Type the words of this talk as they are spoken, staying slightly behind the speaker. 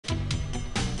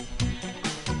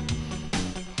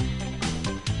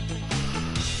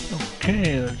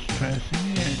Okay, let's try this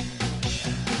again.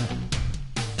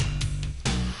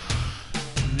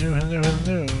 Hello, hello,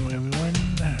 hello, everyone.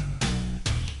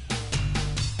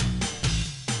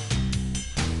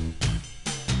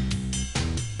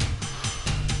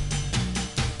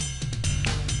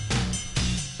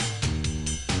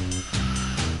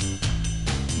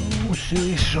 Oh,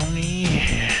 silly Sony.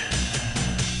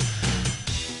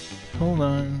 Hold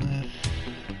on.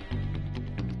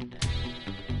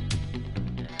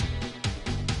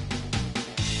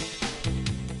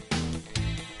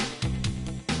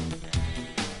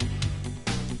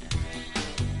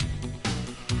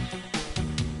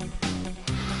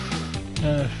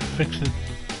 Fix the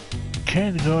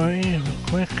category real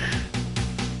quick.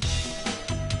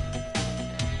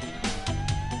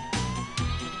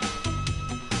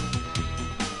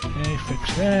 Okay, fix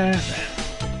that.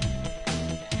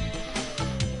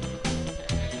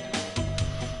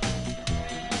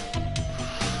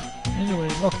 Anyway,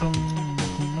 welcome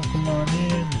on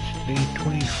in. It's day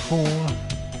 24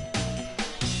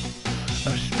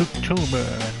 of Spooktober,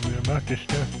 and we're about to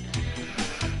start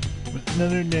with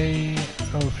another day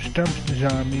of Stubbs the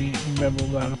Zombie and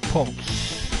Rebel out of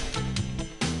Pulse.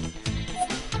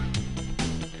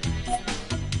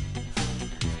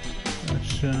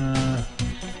 Let's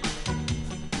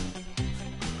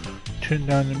turn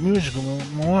down the music a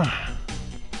little more.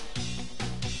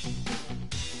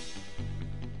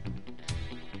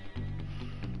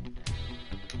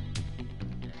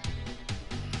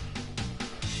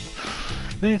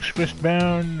 Thanks,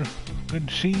 Westbound. Good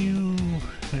to see you.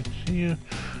 Good to see you.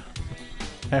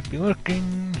 Happy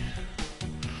looking.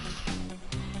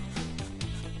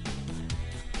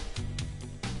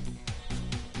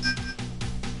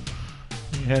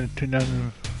 You had to turn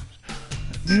down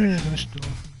the music and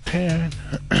still can.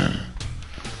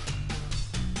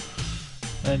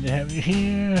 Glad to have you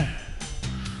here.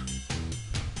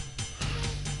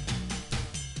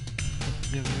 Let's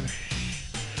give you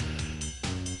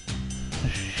a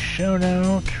shout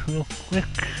out real quick.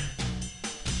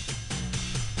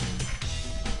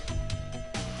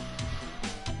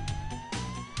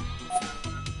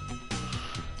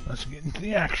 Let's get into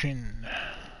the action.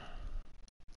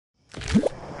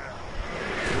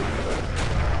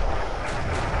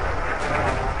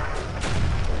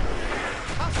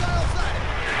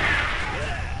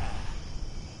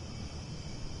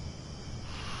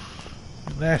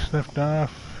 Last left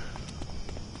off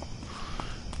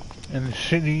in the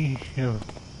city of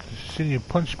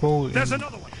Punch Bowl in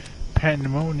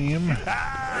Pandemonium.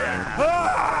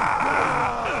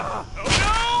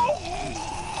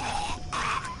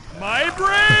 My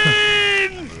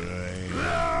brain!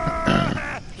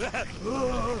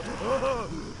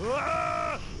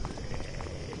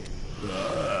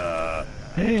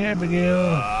 Hey Abigail,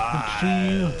 good to see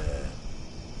you.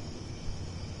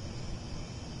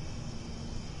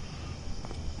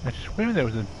 I swear there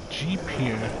was a Jeep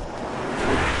here.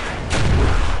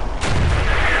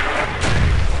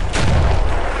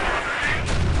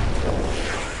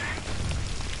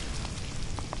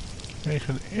 Okay,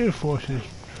 so the Air Force is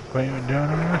firing down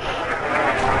on us.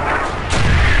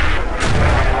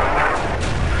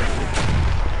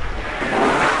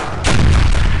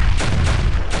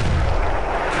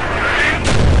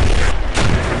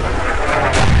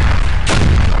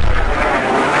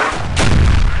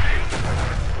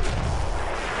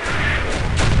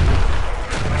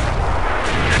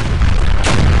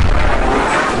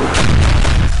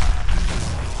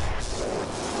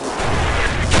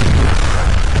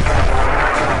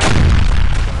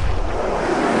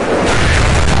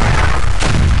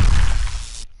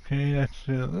 That's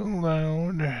a little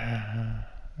loud.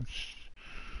 Let's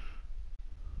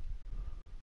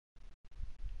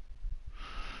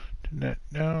turn that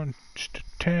down just a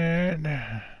tad.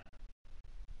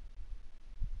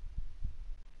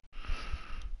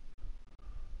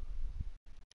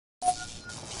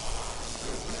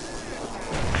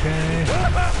 Okay.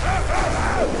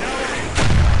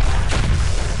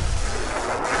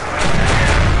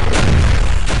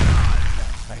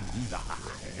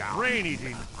 Brain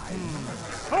eating.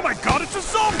 Oh my god, it's a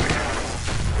zombie!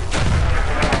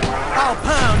 I'll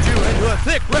pound you into a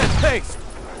thick red paste!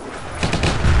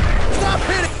 Stop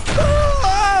hitting!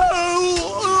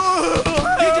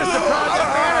 He just deprived the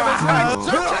man of his right!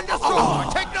 Search and destroy!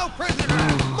 Take no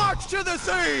prisoners! March to the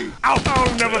sea!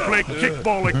 I'll never play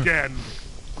kickball again!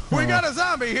 We got a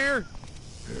zombie here!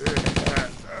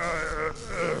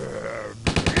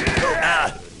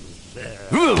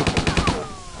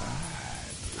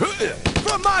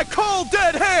 From my cold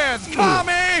dead hands,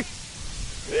 commie!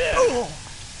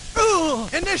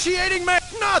 Initiating me,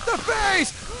 not the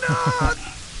face! Not...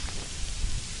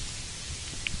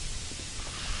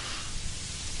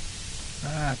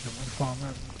 bathroom and fall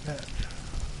out like that.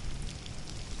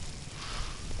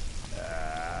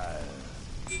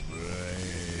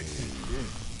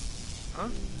 Huh?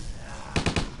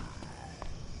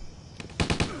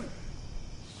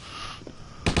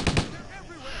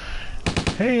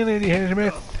 Hey, Lady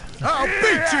Hazmat. I'll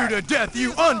beat you to death,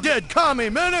 you undead commie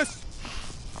menace!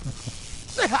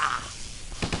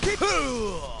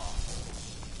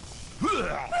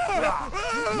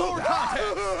 More contact!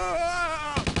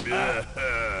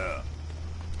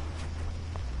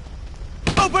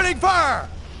 Opening fire!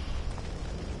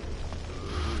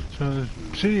 So the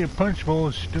city of Punchbowl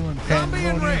is still in Zombie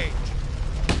pandemonium. enraged!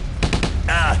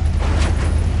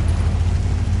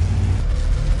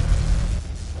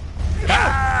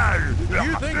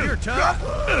 You think you're tough?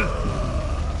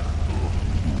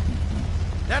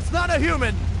 That's not a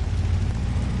human!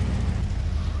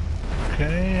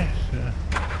 Okay, so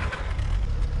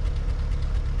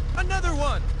Another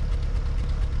one!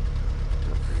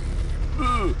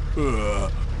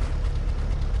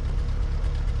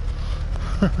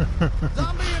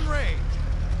 Zombie enraged!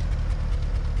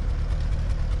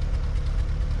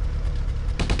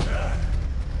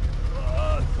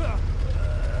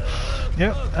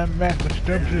 yep, I'm back with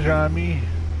Stubbs' army.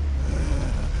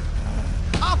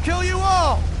 I'll kill you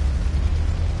all!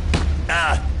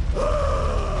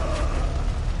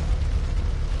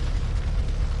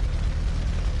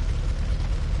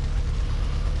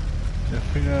 To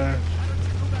figure out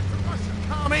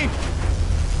Tommy!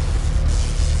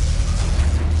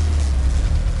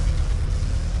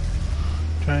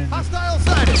 trying to Hostile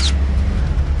sighted!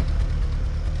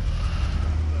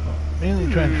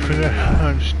 mainly trying to figure out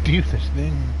how to steer this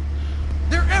thing.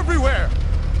 They're everywhere!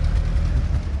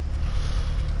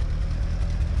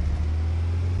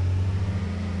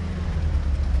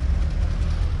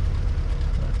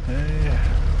 Okay.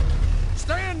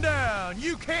 Stand down!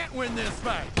 You can't win this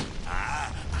fight!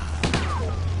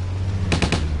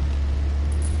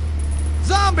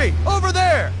 Zombie! Over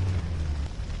there!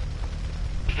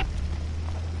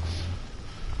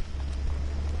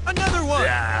 Another one!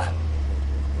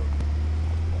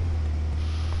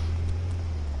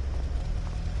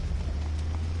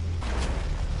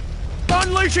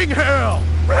 Unleashing hell!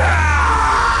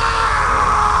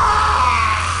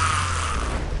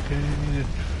 Okay, need to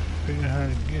figure out how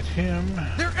to get him.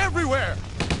 They're everywhere!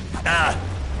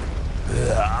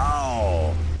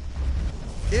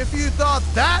 If you thought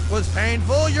that was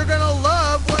painful, you're gonna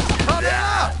love what's coming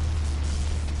up!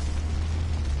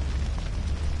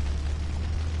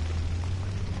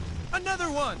 Another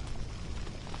one!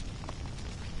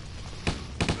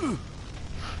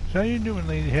 So how you doing,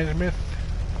 Lady Hazmat?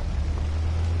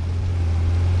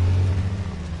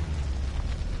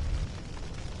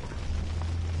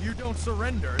 You don't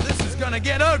surrender, this is gonna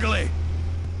get ugly!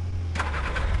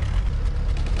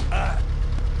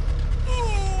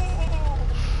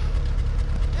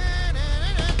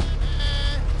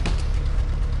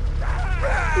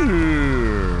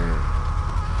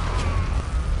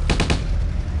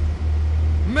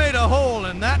 Made a hole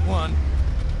in that one.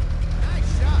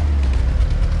 Nice shot.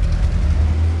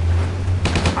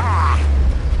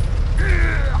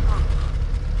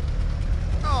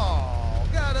 Oh,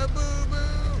 got a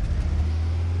boo-boo.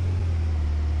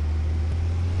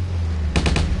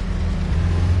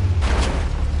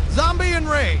 Zombie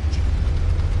enraged.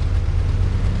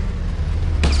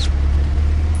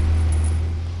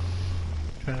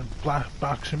 Trying to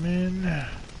box him in.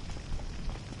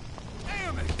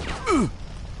 Damn it.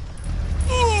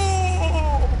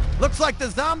 Looks like the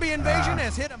zombie invasion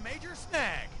has hit a major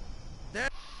snag.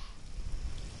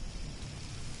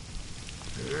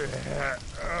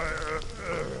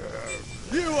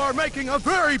 You are making a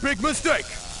very big mistake.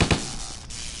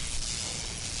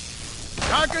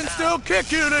 I can still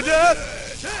kick you to death.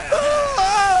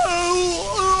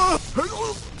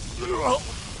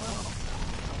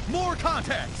 More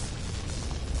contacts.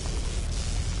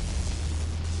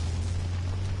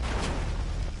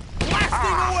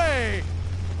 Blasting away.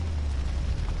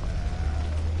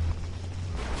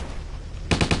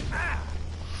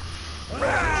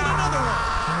 Another one.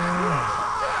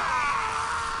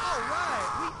 All right,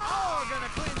 we are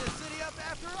gonna clean this city up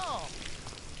after all.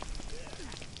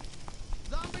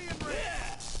 Zombie and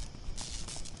red.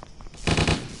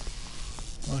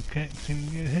 Okay, seem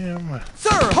to get him.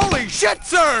 Sir, holy shit,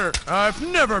 sir! I've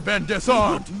never been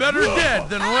disarmed. Better dead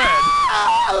than red.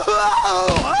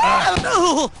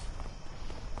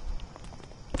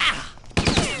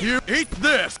 You eat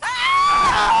this.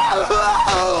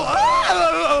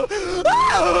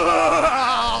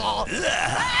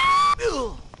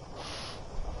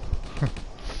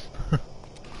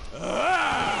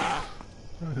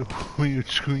 Weird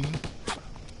screen.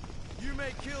 You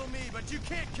may kill me, but you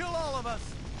can't kill all of us.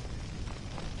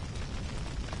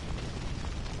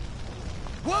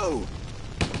 Whoa!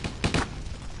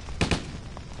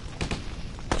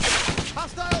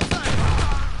 Hostile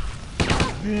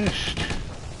sight! Missed.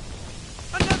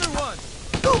 Another one!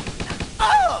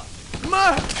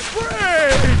 My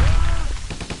brain!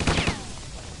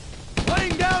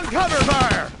 Laying down cover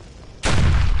fire!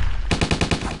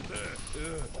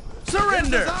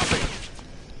 Surrender!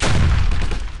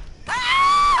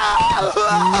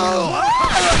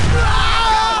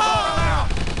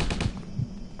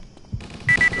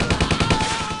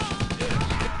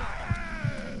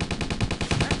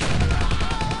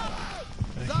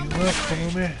 Heal up for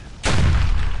me.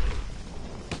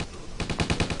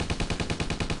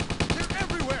 They're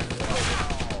everywhere!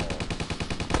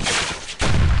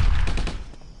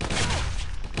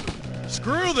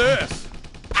 Screw this!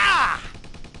 Ah!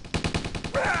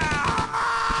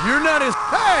 You're not as...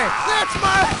 Hey! That's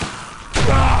my...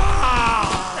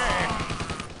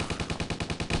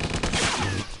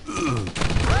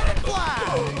 Let it fly!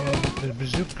 The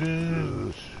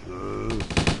bazookas.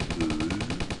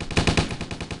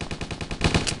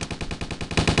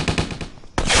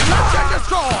 Search and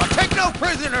destroy! Take no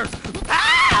prisoners!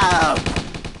 Ah!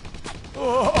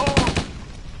 Oh.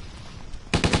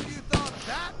 If you thought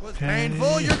that was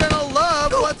painful, you're gonna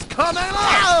love what's coming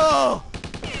up!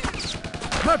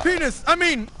 My penis! I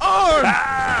mean, arm!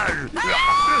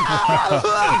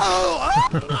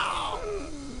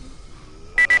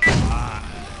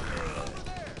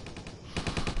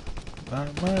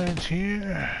 Mine's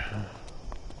here.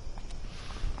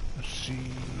 Let's see.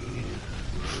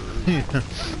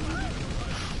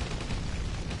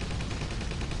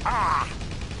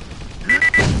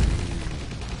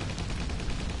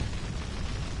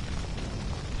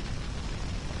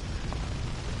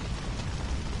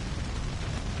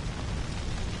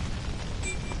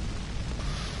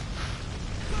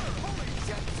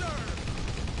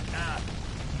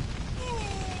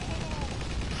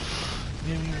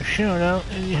 Give you a shout out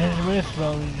and he has a breath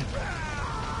volume.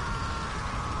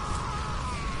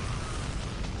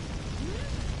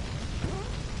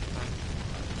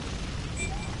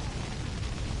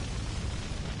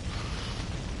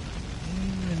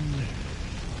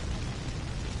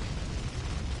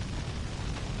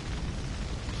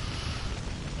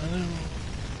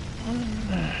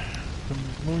 From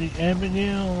Moody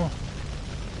Abigail.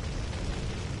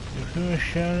 Give her a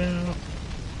shout out.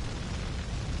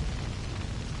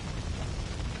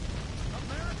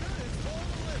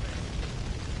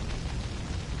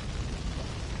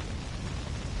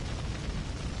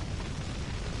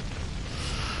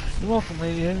 You're welcome,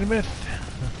 Lady Elizabeth.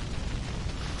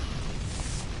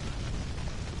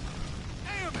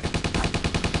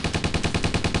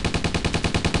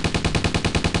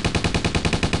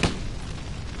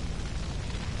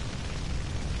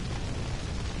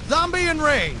 Zombie in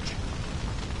range.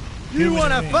 You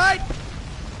wanna fight?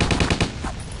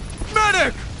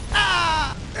 Medic!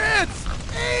 Ah! It's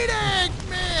eating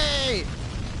me!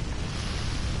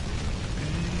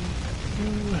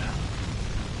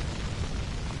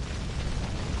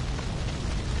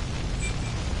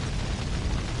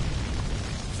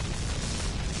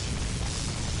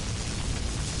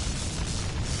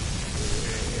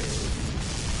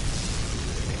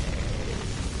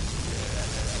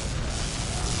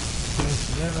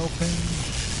 That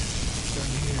opens.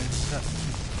 Down here, nothing.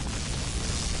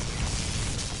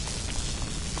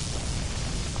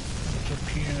 What's up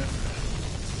here?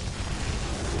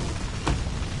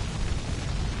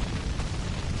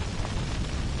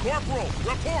 Corporal,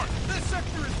 report! This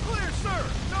sector is clear, sir!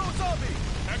 No zombie!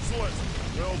 Excellent.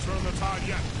 We'll turn the tide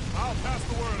yet. I'll pass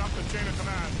the word up the chain of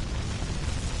command.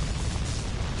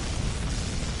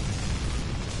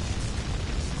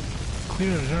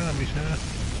 Clear zombies, huh?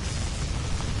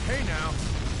 Hey now.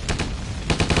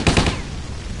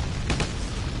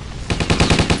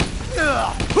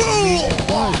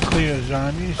 Always clear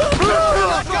zombies.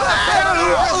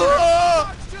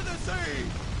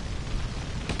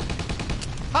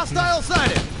 Hostile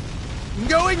sighted.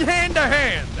 Going hand to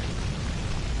hand.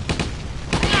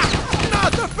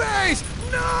 Not the face!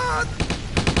 Not!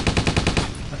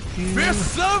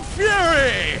 Fists of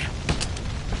Fury!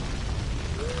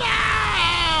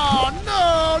 No!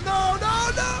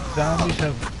 Zombies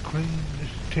have claimed this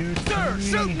territory. Sir,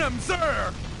 shooting them,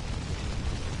 sir!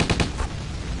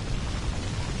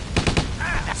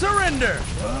 Surrender!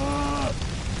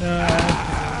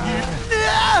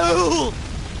 No!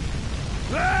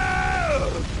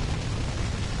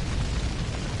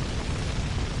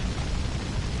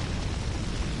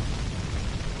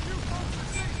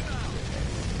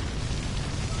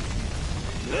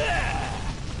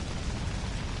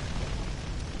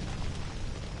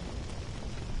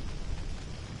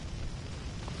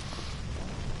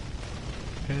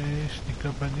 sneak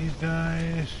up on these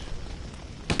guys.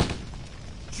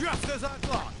 Just as I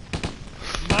thought.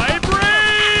 My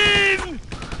brain!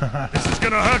 This is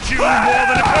gonna hurt you more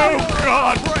than... Oh,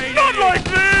 God! Not like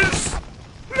this!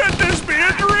 Let this be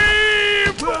a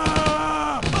dream!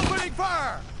 Opening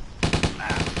fire!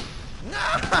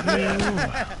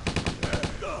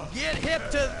 Get hip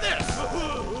to this!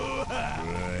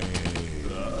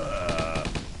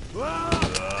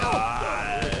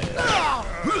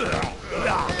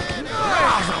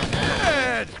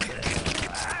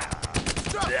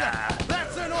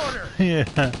 That's an order! Yeah.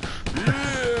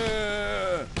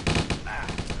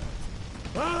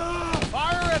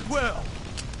 Fire at will!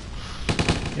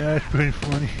 Yeah, that's pretty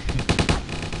funny.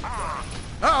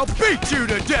 I'll beat you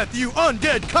to death, you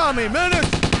undead commie menace!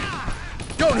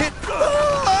 Don't hit...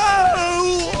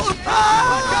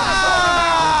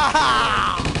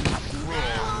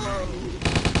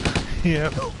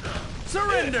 Yep.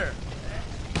 Surrender!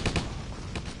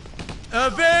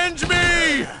 Avenge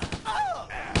me!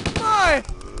 My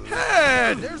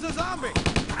head! There's a zombie!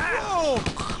 Whoa!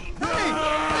 Hey,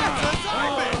 that's a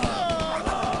zombie!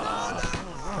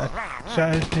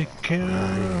 Size take care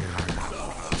of.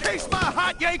 Taste my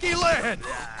hot Yankee lead!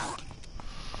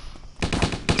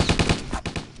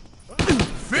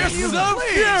 Fists of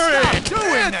Fury! Stop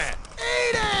doing that!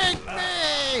 Eating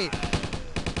me!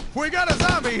 We got a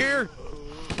zombie here!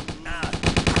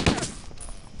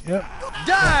 Yep.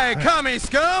 Die, commie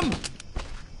scum!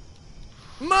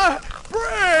 My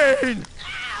brain!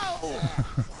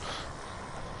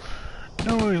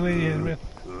 No worries, Lady Elizabeth.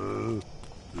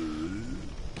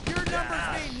 Your numbers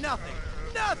mean nothing!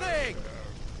 Nothing!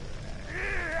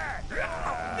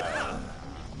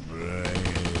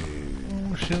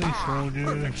 Oh, silly soldier.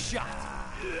 Perfect shot!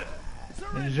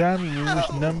 In zombie news,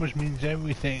 numbers means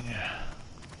everything.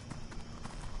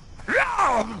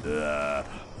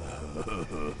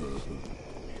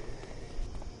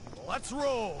 Let's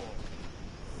roll!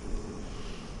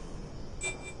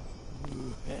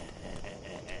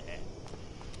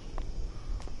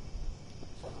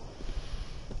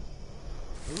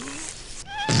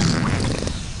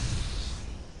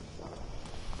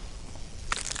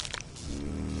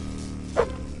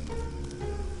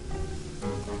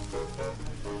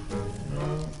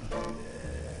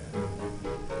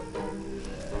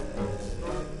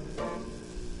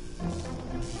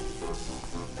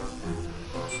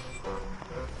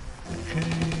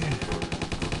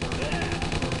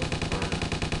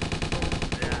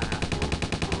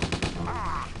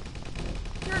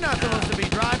 You're not supposed to be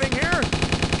driving here!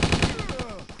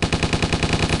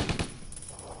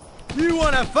 You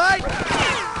wanna fight?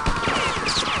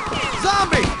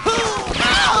 Zombie!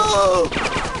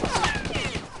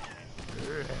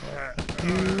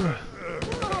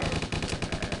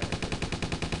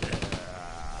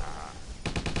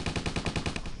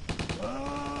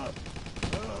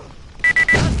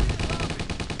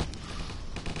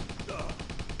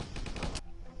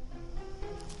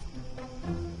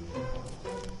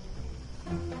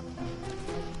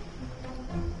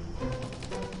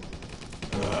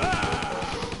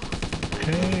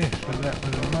 Okay, so that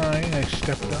was a mine I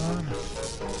stepped on.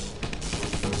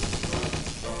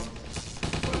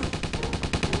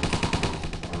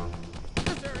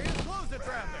 This area is closed to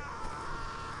traffic!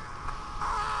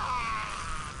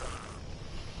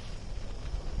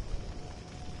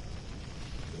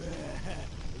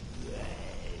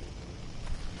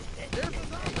 There's a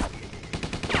zombie!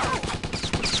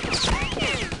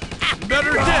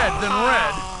 Better dead than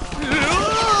red!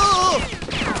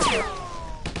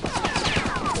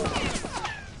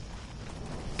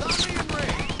 Zombie in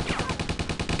range!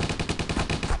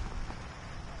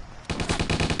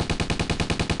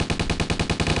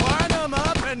 Line 'em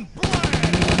up and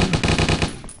blam!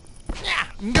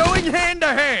 Going hand to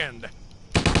hand!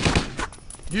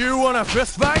 You want a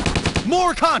fist fight?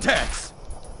 More contacts!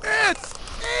 It's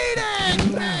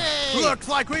eating me! Looks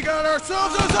like we got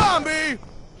ourselves a zombie!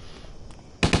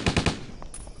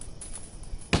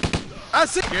 I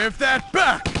see. Give that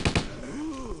back!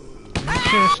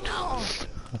 Just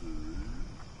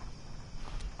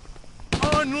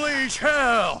Unleash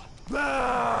hell!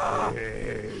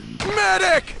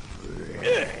 Medic!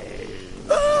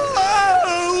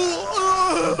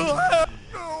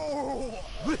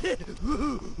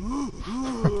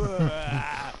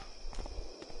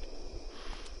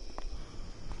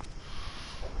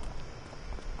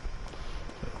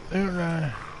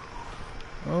 there.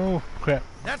 Oh crap!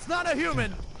 That's not a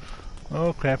human!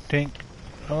 Oh crap! Tank!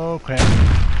 Oh crap!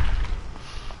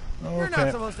 Oh You're not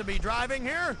crap! supposed to be driving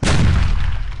here!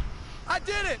 I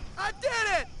did it! I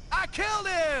did it! I killed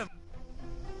him!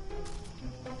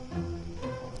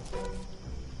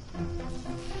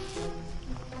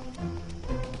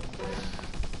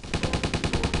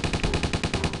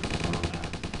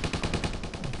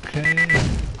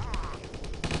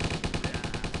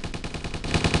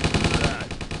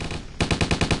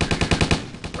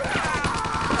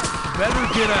 better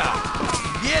get out.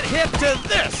 Get hip to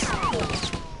this!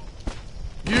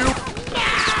 You...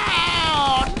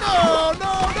 No! No!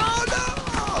 No! No!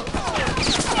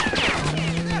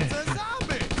 That's a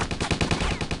zombie!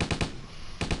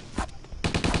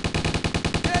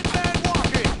 Dead man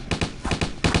walking!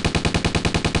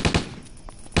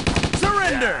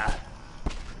 Surrender!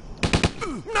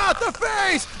 Not the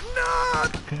face!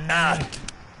 Not...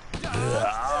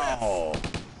 Oh.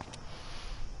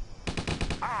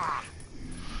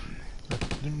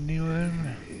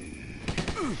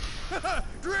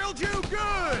 Drilled you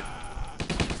good!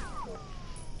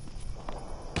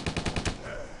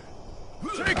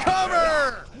 Take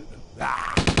cover!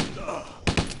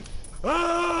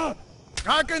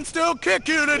 I can still kick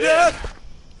you to death!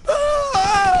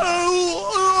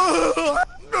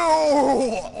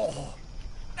 No!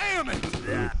 Damn it!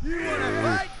 You wanna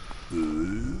fight?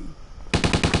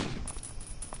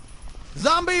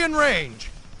 Zombie in range!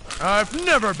 I've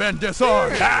never been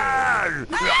disarmed!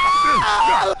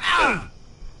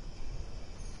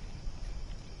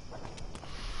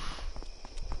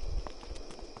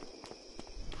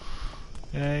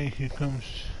 Hey, here comes...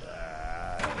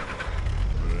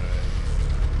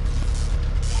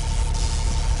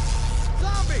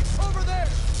 Zombie! Over there!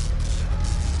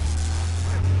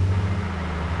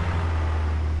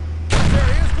 This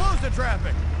area is closed to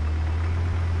traffic!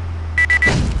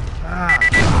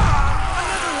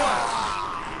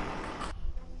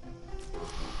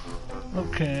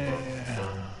 Okay.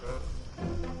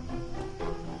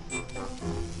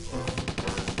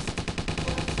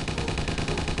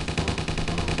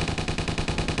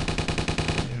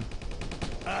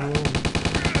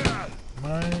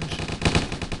 Mines.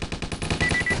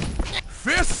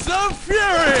 Fists of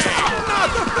Fury! Not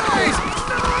the face!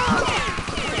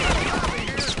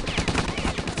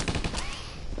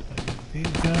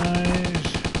 These guys.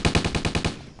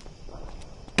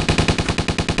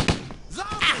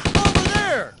 Zombie! Over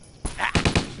there!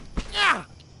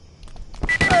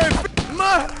 Hey,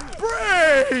 my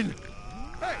brain!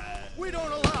 Hey, we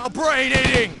don't allow brain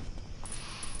eating!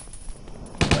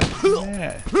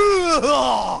 Yeah.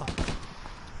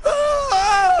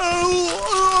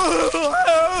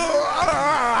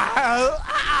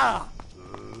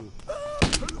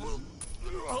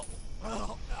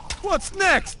 What's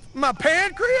next? My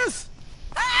pancreas?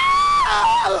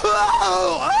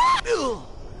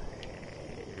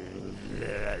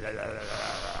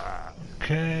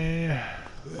 Okay.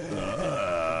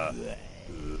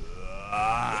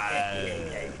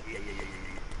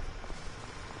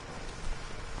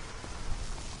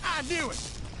 I knew it!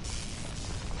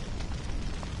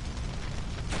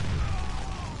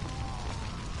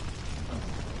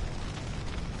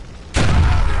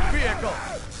 Vehicle!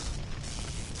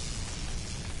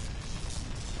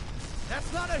 That's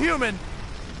not a human!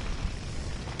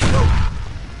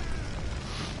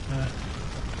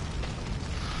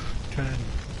 Trying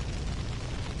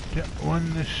to get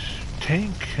one this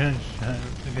tank has.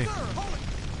 Okay.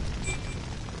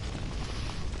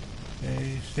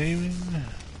 Okay, saving.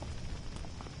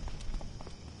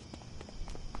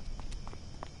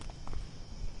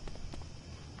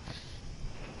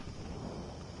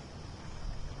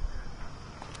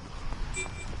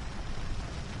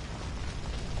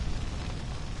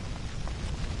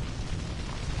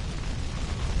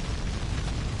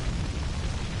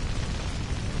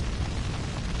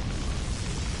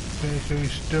 Okay, so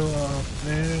he's still up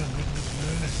there.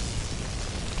 Let's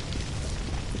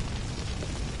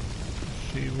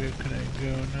see, where can I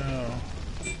go now?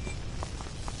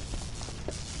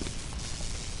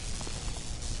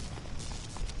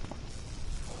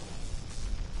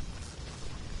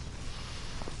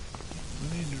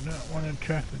 We do not want to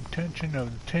attract the attention of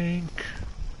the tank.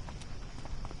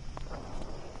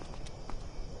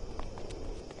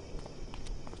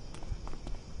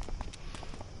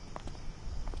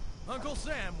 Uncle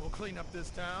Sam will clean up this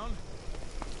town.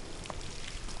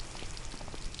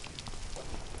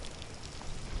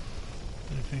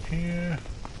 Anything here?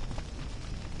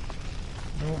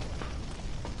 Nope.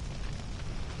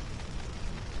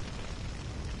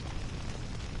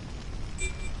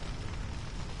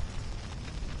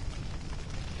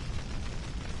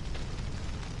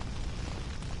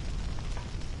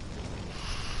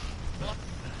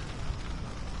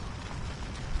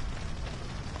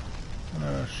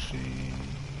 Let's see.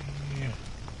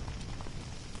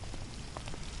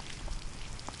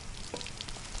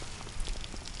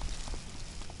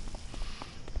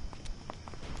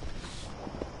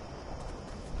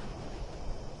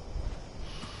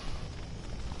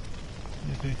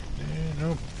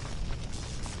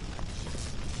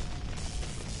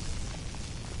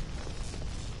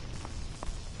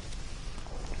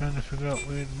 Trying to figure out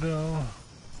where to go.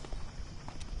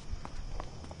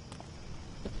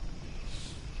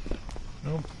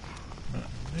 Nope,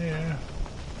 nothing there.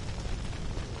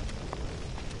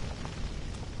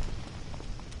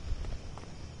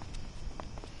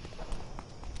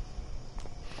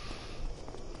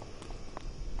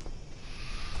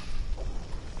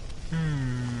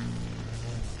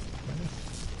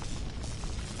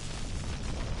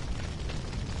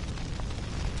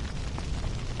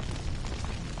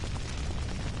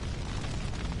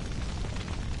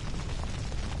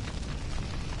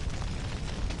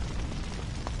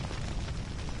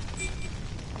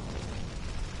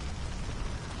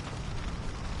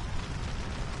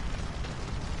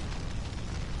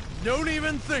 Don't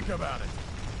even think about it.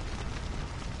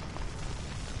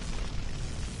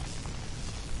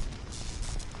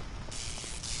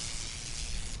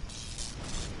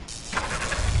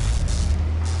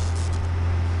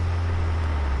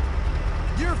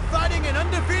 You're fighting an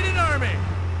undefeated army.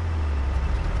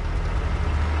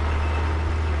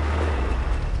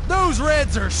 Those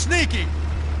Reds are sneaky.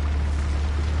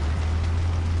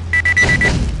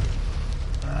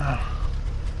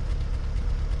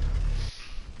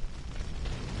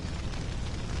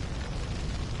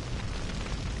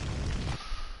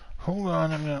 Hold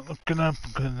on, I'm gonna look it up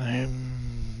because I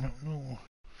don't know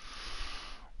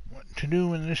what to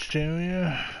do in this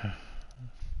area.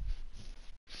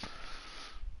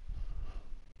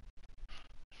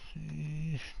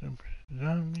 See, Stubbs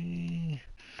zombie.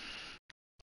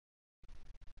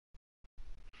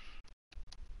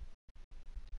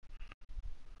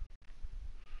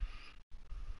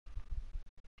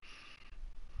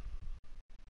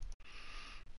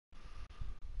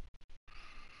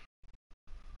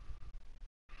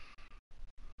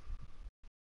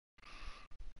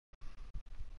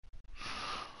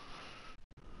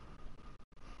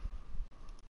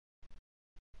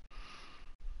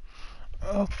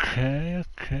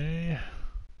 Okay.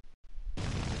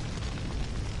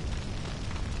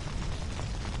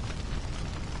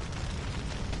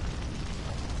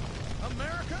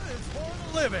 America is for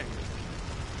the living.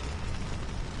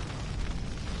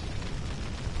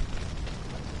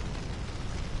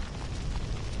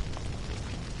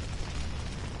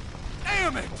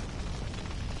 Damn it!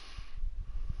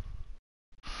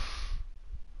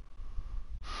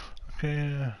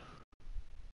 Okay.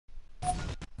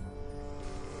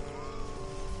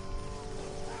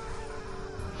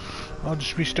 I'll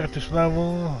just restart this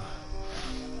level.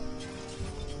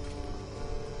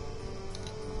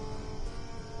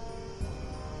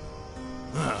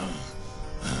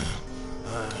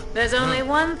 There's only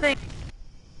one thing.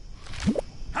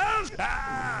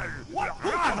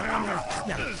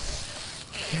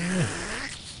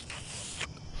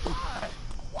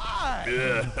 Why?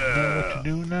 Know what to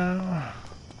do now?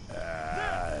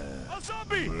 A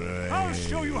zombie! I'll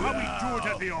show you how we do it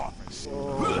at the office.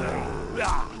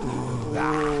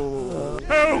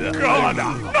 Oh God!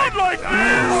 Not like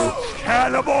this!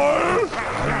 Cannibal!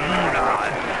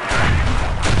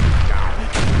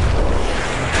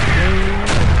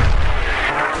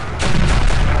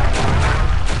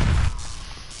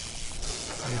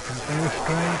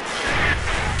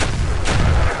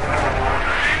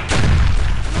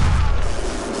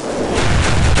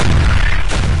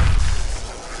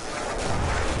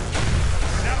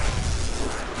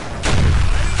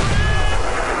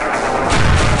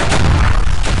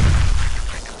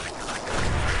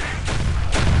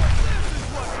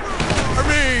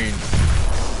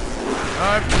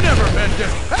 I've never been to...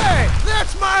 Hey!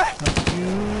 That's my...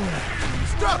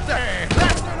 Stop that!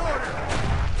 That's an order!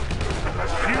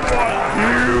 You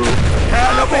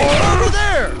cannibal! Over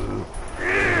there!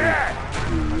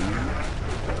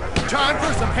 Time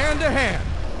for some hand-to-hand.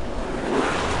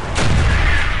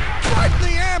 Right in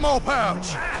the ammo pouch!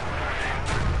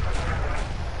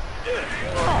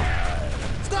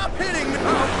 Stop hitting me!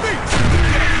 I'll beat you!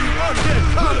 You undead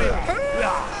commie!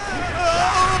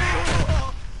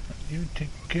 You take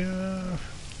care of.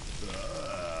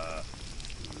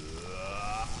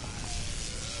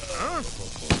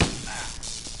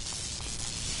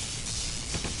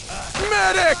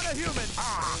 Medic!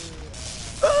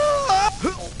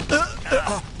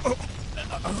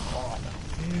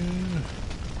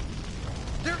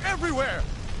 They're everywhere!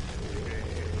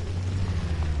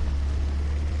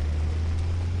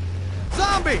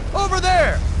 Zombie! Over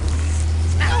there!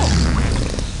 No!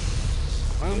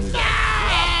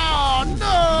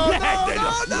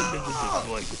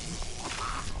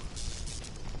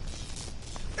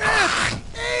 It's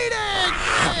eating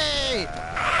me!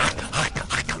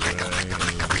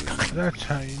 That's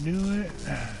how you do it.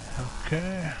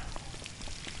 Okay.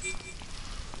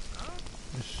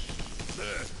 Just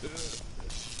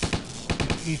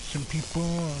eat some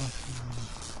people.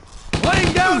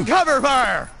 Laying down cover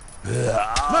fire!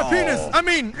 My penis! I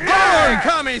mean, die,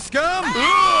 commie scum!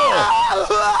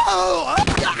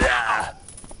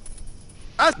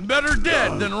 That's better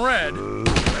dead than red.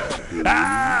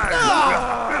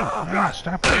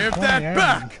 Stop Give that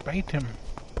back! Bite him.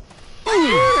 I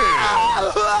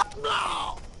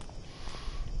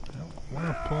don't want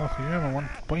to pull off the arm, I want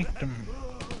to bite them.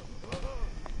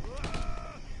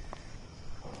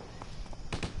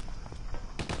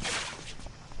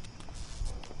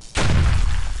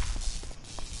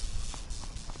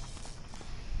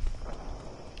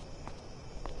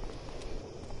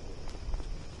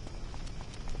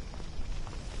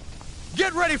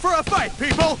 Get ready for a fight,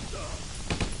 people!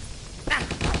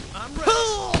 I'm ready.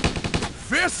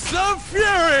 Fists of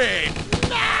Fury!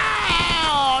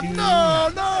 No! No,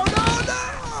 no, no,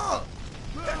 no!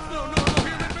 That's no normal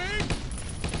human being!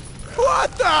 What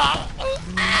the?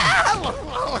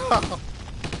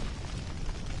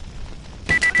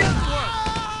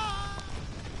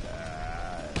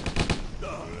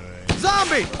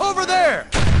 Zombie! Over there!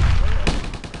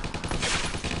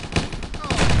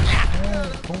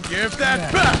 Give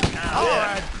that back!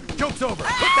 Alright, joke's over. Put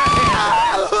that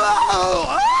hand down.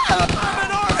 I'm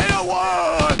an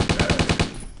RL1!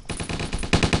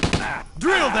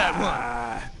 Drill that one!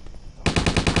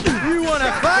 You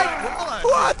wanna fight?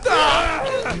 What the?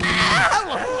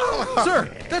 Sir,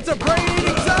 that's a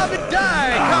brain-eating zombie!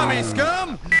 Die, commie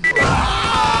scum!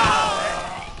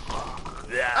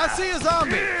 I see a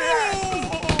zombie!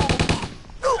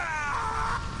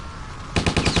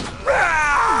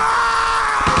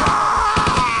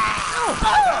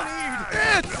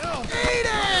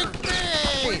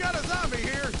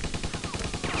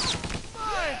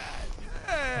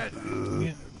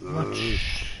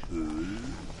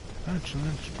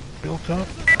 That's built up.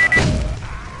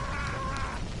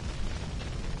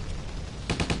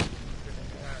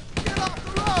 Get off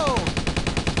the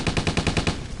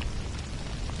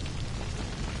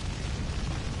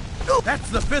road! That's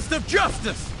the fist of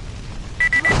justice!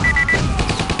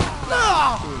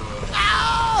 No!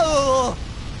 Ow!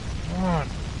 Come on.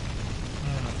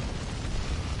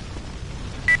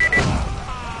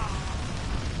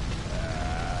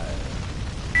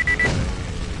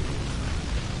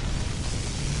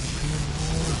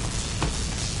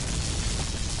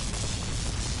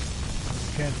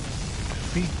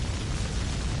 Feet.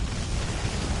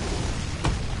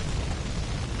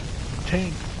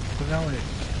 Tank without it.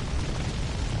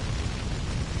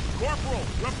 Corporal,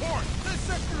 report! This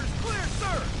sector is clear,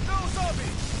 sir! No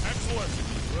zombies! Excellent.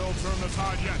 We'll turn the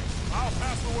tide yet. I'll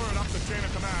pass the word up the chain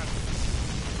of command.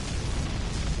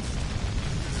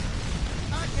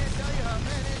 I can't tell you how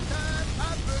many times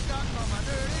I've forgotten all my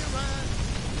dirty rhymes.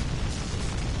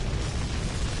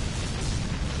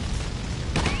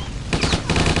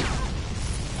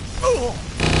 Oh!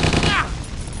 Ah!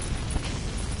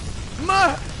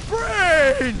 My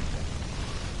brain!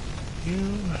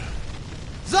 You.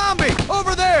 Zombie!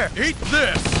 Over there! Eat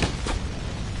this!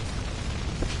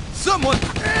 Someone!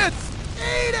 It's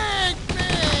eating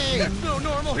me! That's no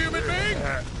normal human being!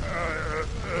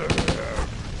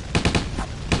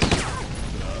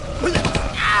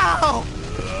 Ow!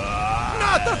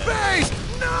 Not the face!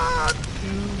 Not!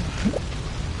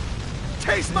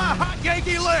 Taste my hot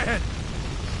Yankee lead!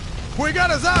 We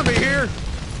got a zombie here!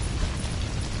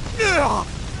 Ugh.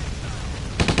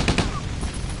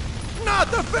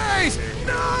 Not the face!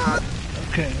 Not!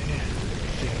 Okay.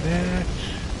 See that.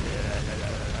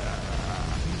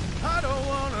 I don't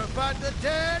wanna fight the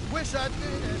dead. Wish I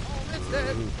did at home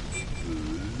instead.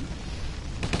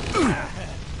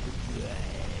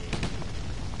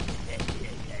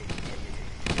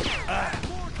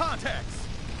 More contacts.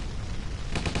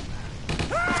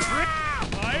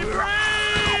 My brain!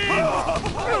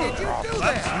 Why did you do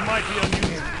that? That might be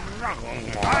amusing.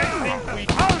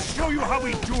 I'll show you how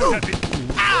we do it at the...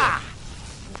 Ah!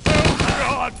 Oh,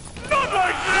 God! Not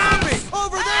like this!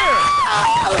 Over there!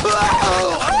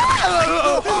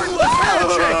 Heartless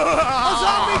handshake! A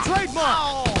zombie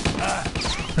trademark!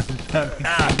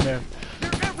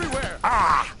 You're everywhere!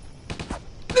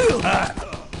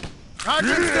 I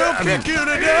can still kick you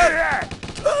to death!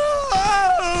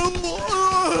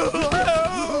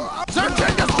 Search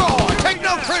and destroy! Take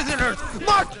no prisoners!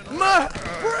 Mark my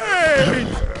brain!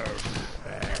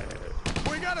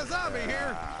 We got a zombie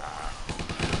here!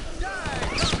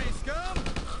 Die, zombie scum!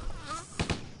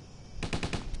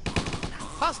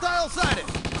 Hostile sighted!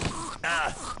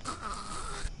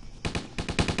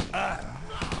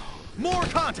 More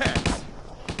contacts!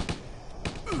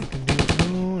 You can deal with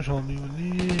those, I'll deal with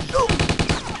these.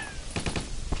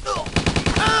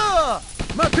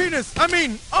 My penis! penis! I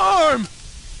mean, arm!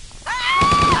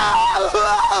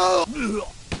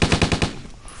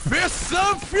 Fists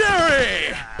of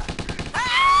Fury!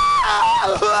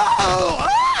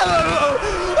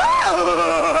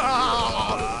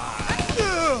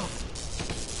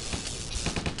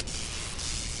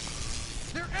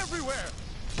 They're everywhere!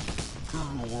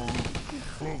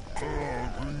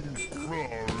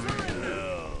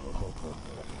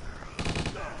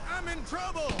 I'm in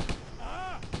trouble!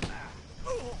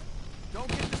 Don't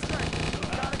get distracted. You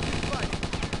gotta keep fighting.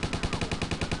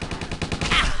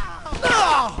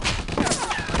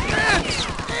 It's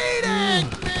eating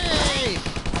me!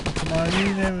 Come on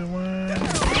in, everyone.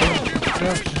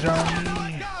 Stubbs is on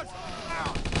me.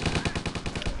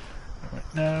 Right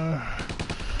now.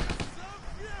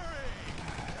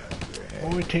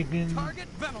 Overtaking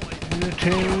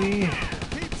military.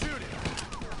 Keep shooting.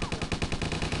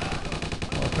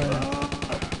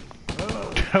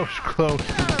 That was close.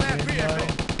 Out of that vehicle.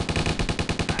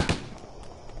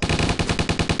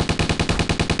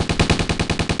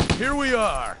 Here we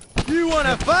are. You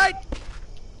wanna fight?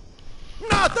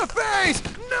 Not the face!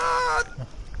 Not!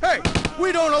 Hey,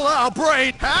 we don't allow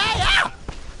brain. Hey!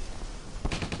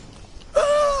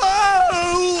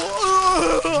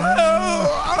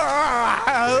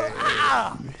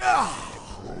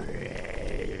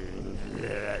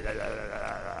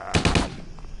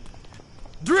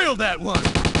 Drill that one!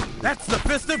 That's the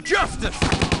fist of justice!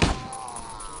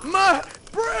 My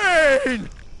brain!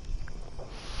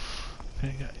 I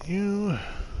got you.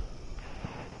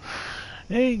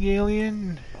 Hey,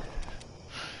 Gillian.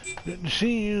 Good to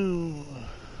see you.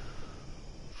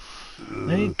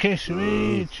 Hey,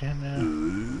 Kesserich,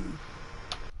 and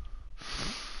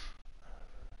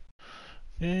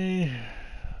okay,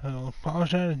 I'll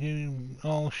apologize and give you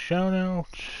all shout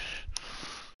outs.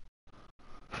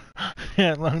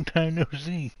 Yeah, long time no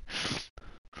see.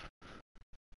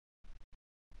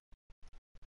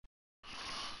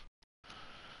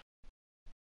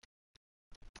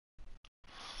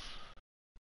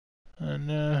 And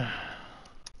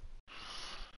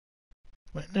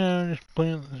right now I'm just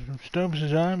playing some Stubbs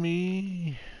is on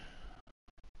me.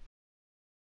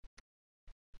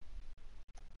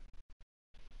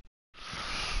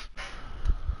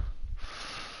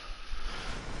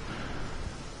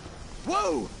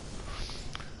 Whoa!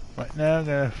 Right now I'm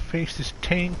gonna face this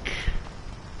tank.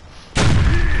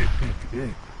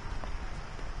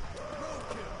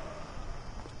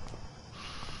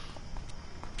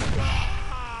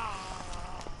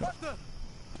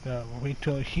 Wait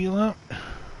till I heal up.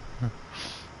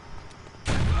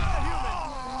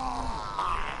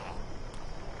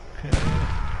 Okay.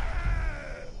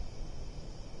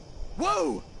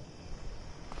 Whoa!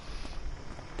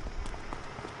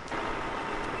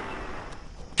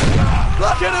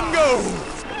 Look at him go!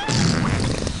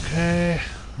 Okay.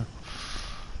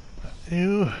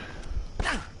 You.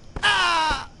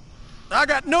 Ah! I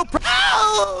got no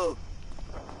Ow!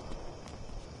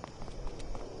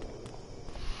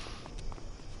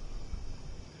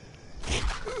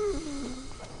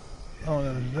 Oh,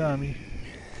 that was a zombie.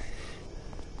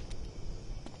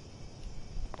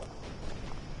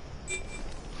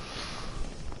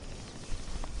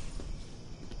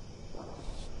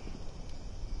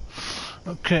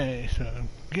 Okay, so I'm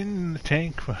getting in the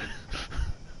tank.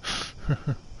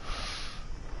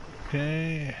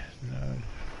 Okay, now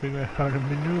figure out how to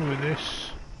maneuver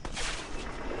this.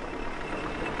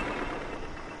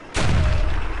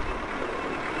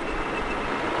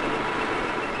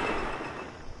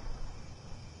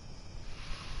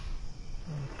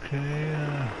 Okay,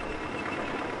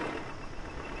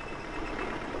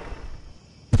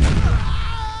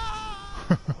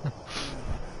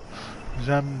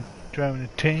 I'm driving a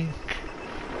tank.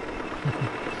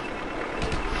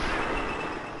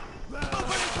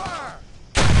 Opening fire!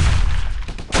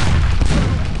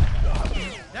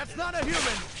 That's not a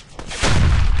human!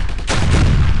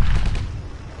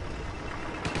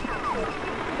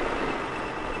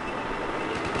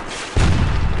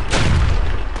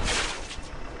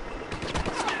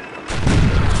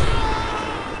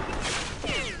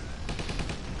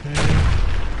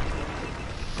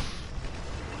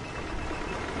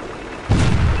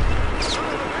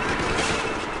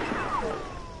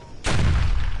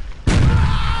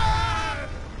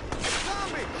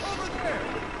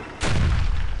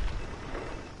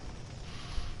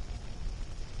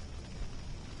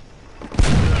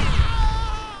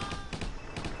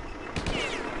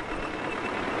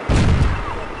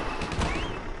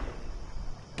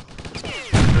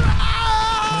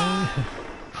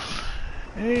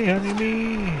 Hey,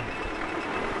 honeybee!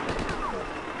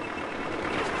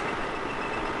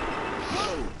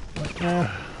 What now?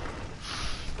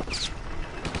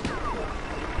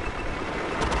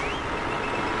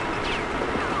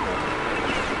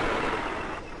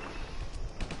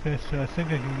 Okay, so I think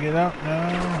I can get out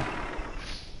now.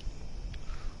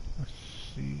 Let's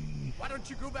see. Why don't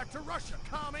you go back to Russia,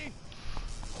 commie?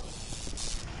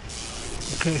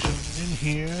 Okay, so I'm in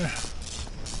here.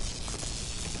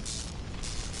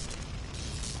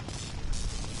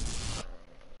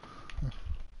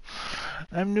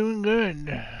 I'm doing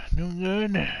good. Doing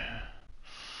good.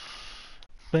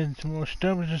 Playing some more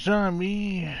Stubbs the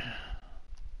Zombie.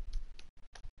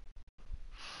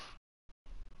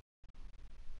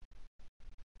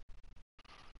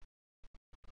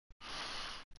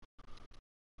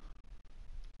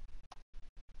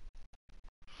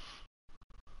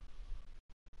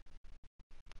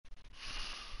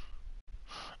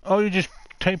 Oh, you just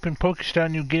type in Pokestar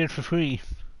and you get it for free.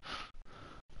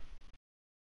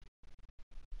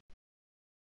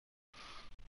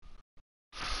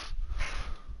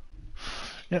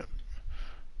 Yep.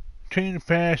 Train to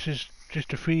Pass is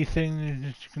just a free thing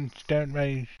that you can start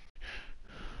by.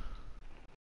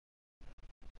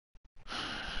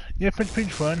 Yep, it's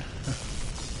pretty fun.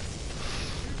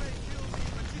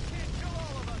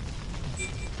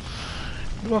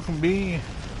 You're welcome, B.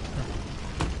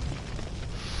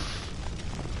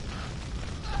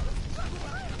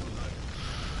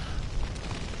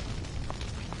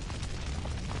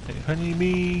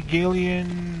 Honeybee,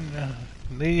 Gillian,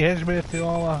 Lady Hesbeth, they're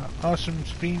all awesome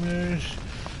streamers.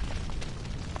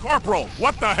 Corporal,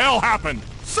 what the hell happened?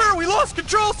 Sir, we lost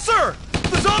control, sir!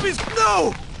 The zombies...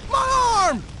 No! My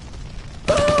arm!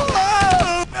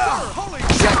 Holy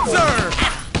shit, sir!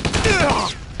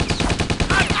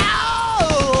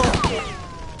 Ow!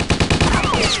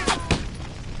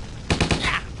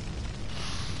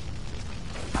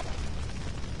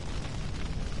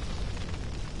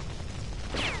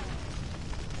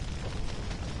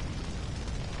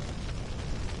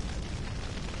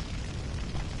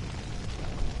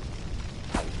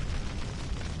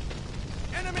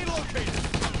 Enemy located!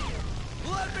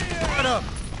 Let me in!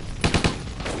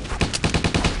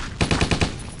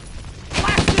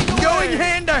 Going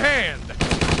hand to hand!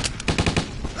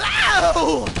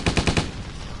 Ow!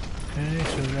 Okay,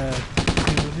 so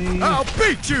I'll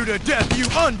beat you to death, you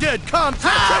undead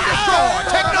contact and destroy!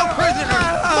 Take no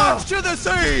prisoners! March to the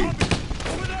sea!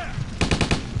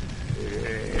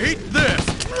 Eat this!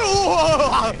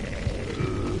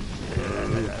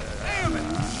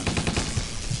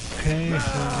 okay,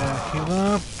 so heal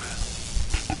up.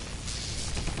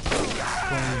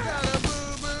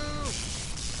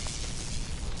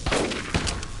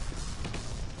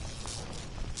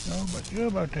 Oh, but you're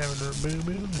about to have a little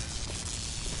boo-boo.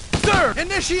 Sir,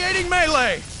 initiating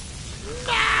melee!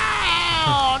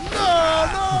 No!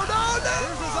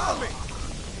 There's a zombie!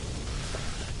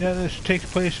 Yeah, this takes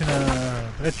place in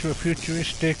a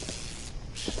retro-futuristic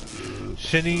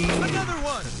city, Another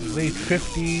one! late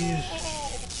 50s.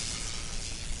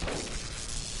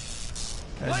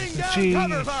 As you Laying can down see,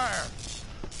 cover fire!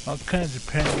 all kinds of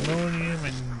pandemonium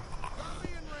and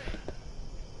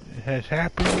it has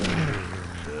happened.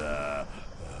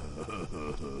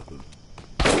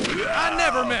 I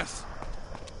never miss!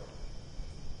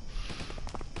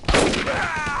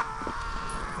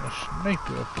 A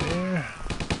sniper up there.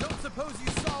 Don't suppose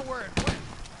you saw where it went.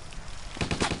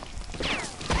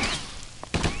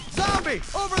 Zombie!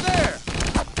 Over there!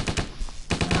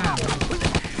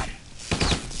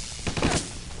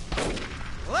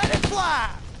 Let it fly!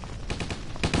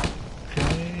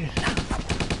 Okay.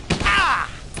 Ah!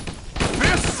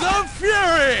 Fists of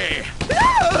Fury!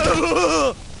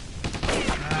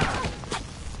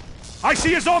 I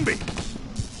see a zombie!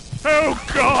 Oh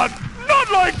God!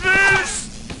 Not like this!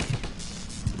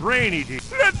 Rainy day.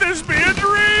 Let this be a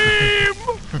dream!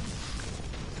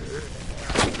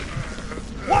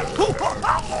 What?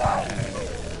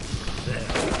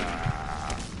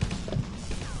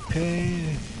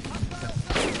 Okay.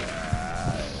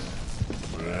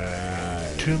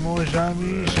 2 more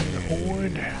zombies in the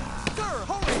horde. Sir,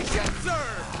 holy shit, sir!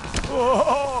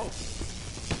 Oh!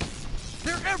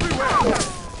 They're everywhere!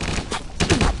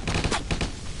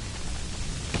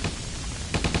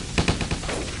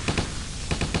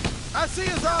 I see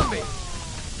a zombie!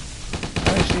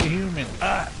 I see a human.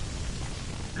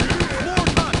 More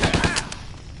contact!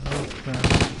 Oh, crap.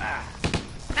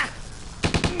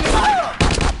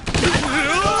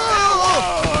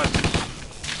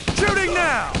 Shooting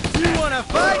now! You wanna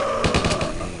fight?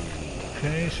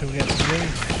 Okay, so we got the big.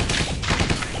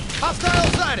 Hostile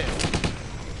sighted!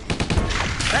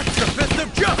 That's the fist of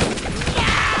justice!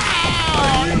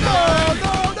 No!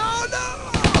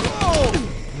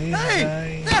 Hey!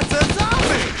 That's a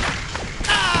zombie!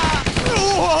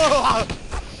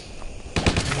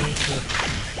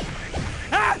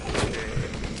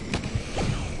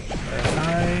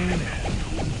 Hide.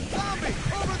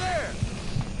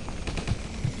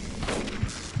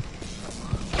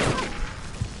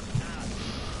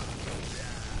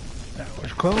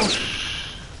 close.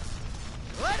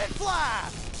 Let it fly!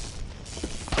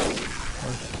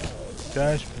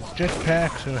 Guys with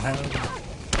jetpacks or how to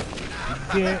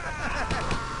get.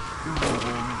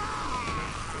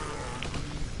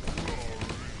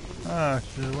 Ah,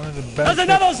 so one of the best. There's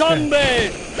another zombie!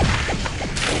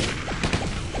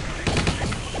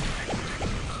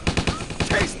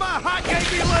 Taste my hot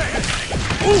gapey leg!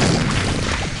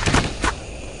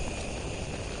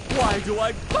 Why do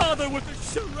I bother with the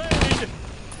charade?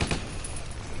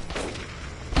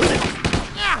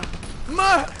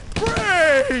 My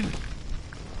brain!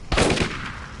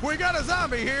 We got a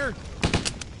zombie here.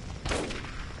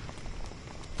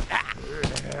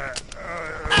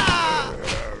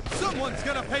 Someone's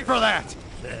gonna pay for that.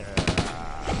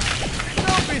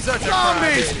 Don't be such a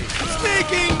zombies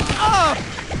sneaking up.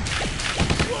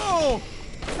 Whoa!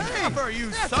 Hey, for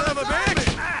you son of a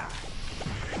bitch!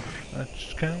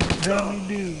 That's kind of what zombies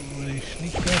do when they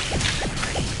sneak up.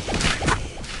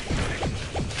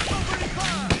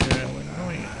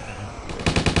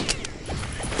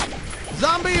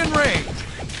 Zombie in range.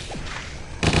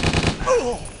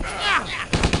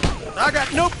 I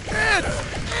got no pits.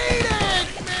 Eating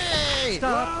me.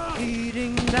 Stop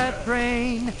eating that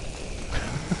brain.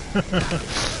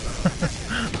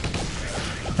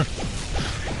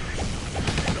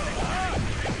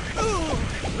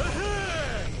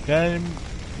 Gotta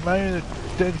admire the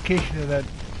dedication of that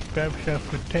barbershop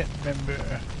quartet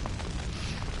member.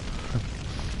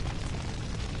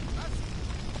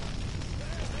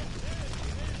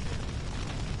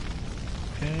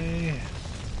 Okay.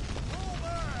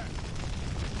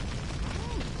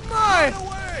 My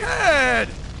head.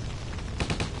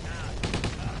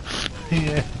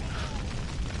 Yeah.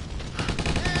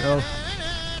 No.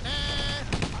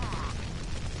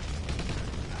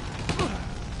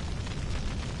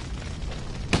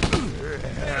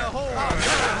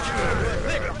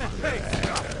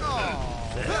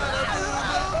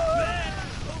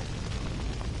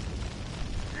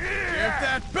 Get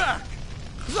that back!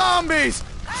 Zombies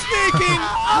sneaking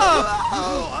up!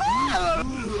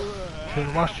 So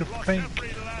watch your flank.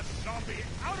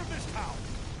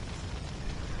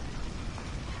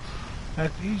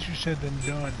 That's easier said than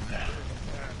done.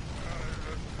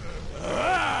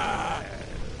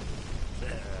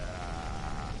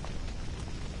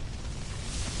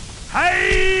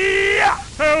 Hey!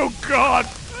 Oh God!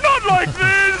 Not like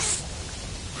this!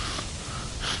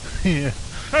 Yeah.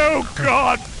 Oh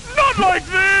God! Not like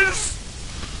this!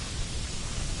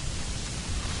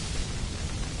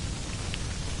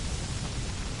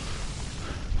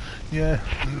 Yeah,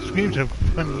 the screams are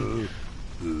funny.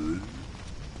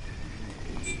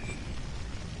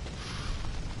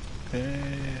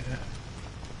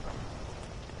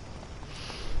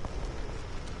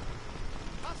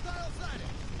 Hostile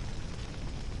sighting.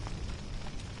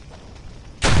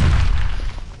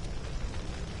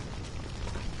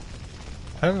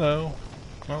 Hello.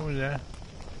 What was that?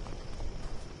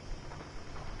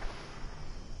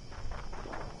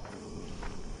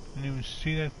 Didn't even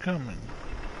see that coming.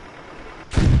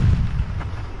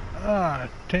 Ah,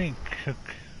 tank.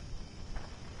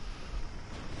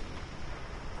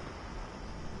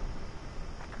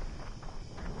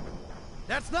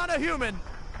 That's not a human.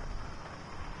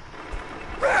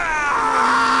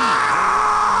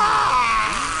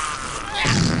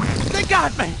 They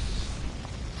got me.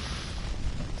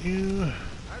 You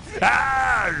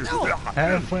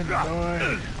have fun,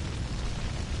 boy.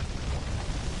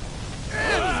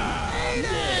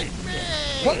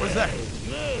 What was that?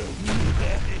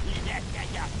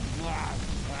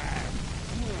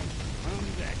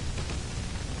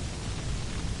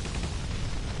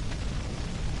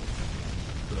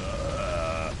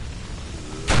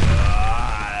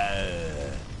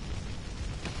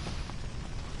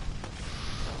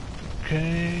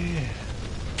 Okay.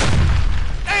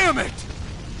 Damn it!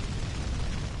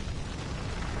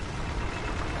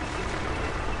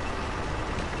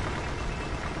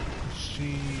 Let's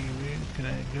see, where can I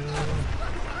go?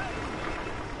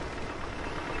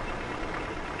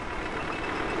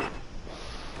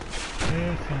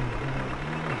 Where can I go?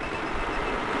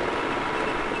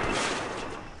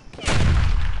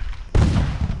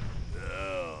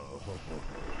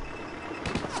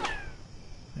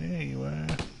 There you are.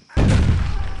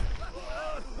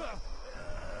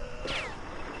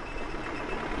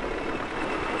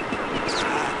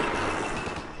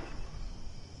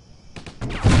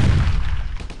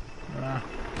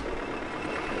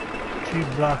 Keep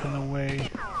blocking the way.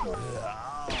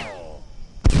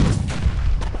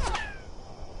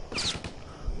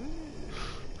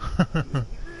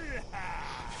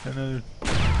 Another.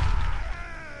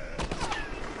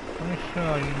 I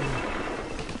saw you.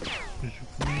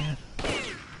 man.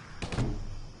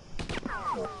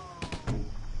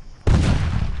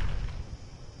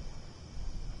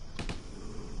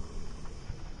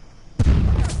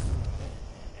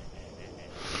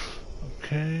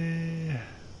 Okay.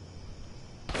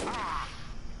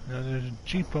 Now there's a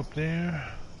Jeep up there.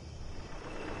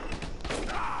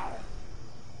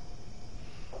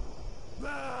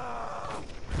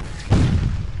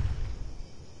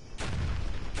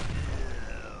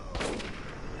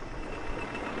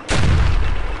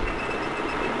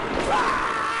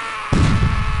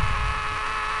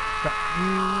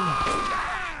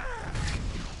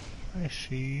 I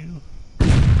see you.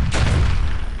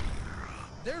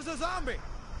 There's a zombie.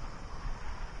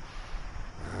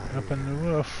 Up on the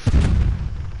roof.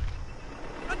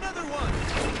 Another one.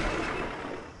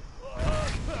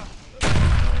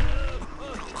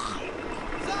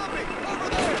 Zombie over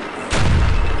there.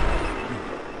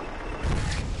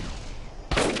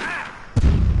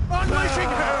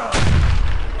 Unleashing hell.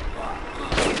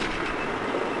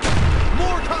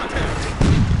 More contact.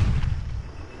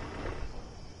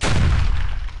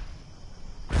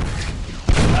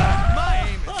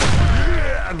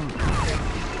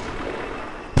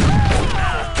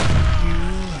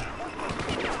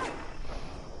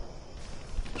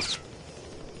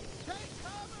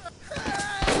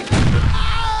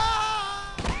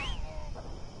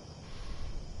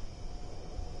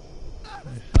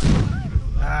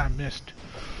 Missed.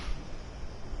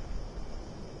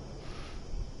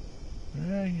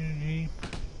 Yeah, you Jeep.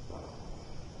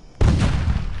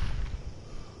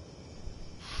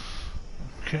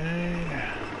 Okay.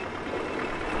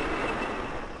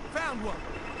 Found one.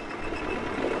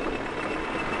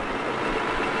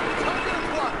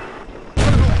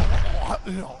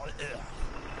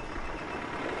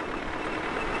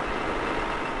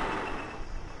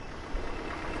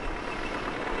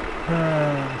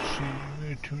 Let's see,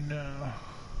 where to now?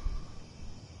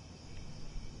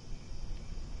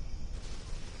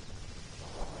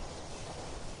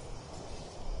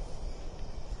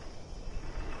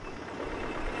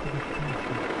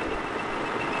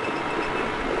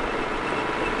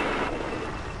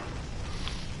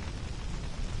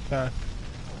 I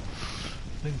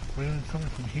think we're coming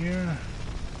from here.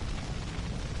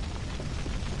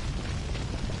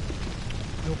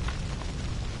 Nope.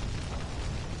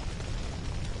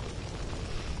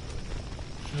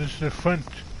 So this is the front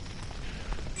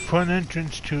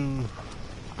entrance to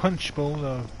Punch Bowl,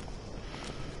 the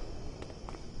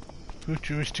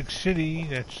futuristic city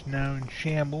that's now in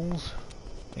shambles,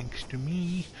 thanks to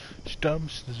me,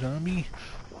 Stubbs, the zombie.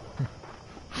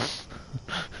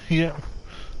 Yep.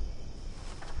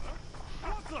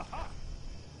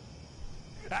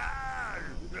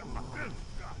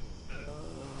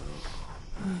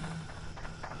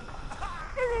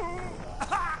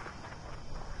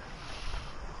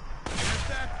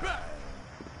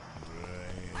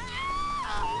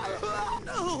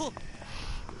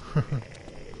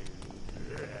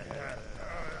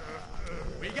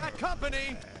 We got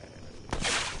company.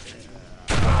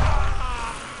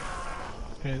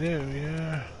 Okay, there we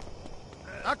are.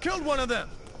 I killed one of them.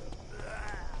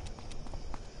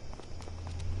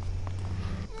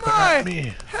 My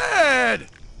me. head.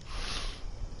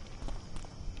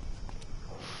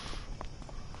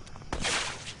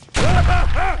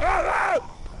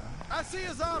 I see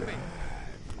a zombie.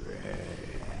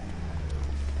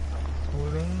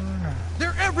 Hold on.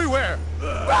 They're everywhere.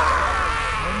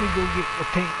 Let me go get the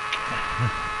tank.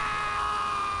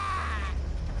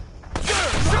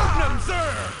 Shoot them,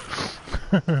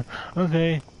 sir.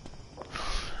 Okay.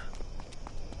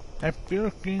 I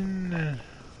fucking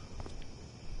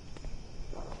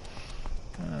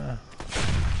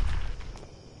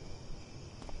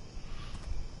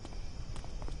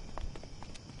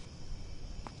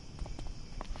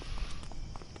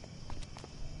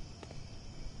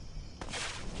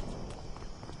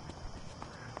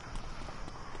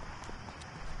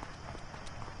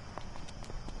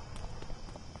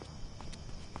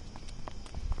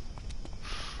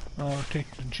I'll take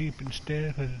the Jeep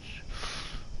instead because it's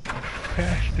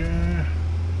faster,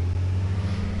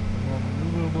 more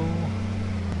maneuverable.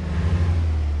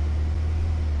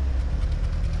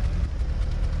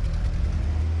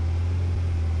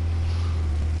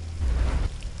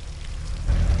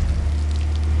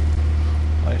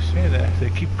 I say that, they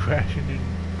keep crashing in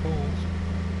poles.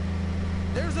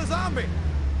 There's a zombie.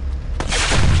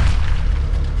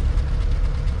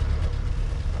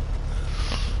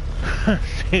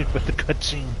 Saved by the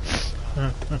cutscene.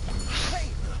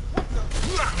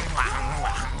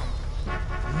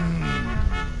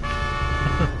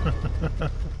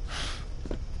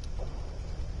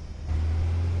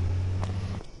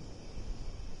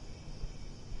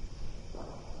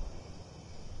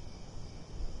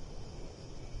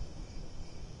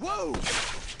 Whoa!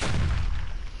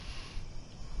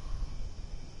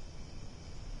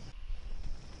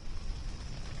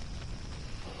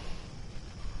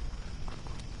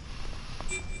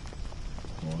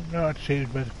 Well, now it's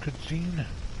saved by the cutscene.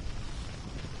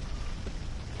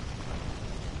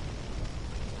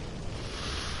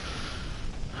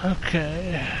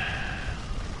 Okay.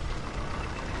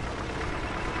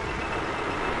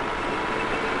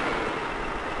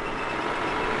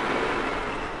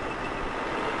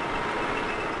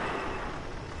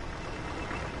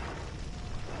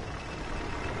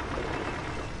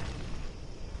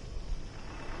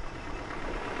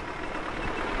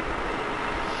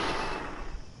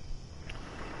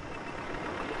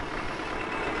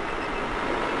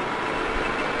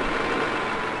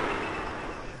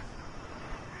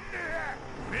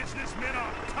 Businessmen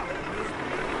are tough.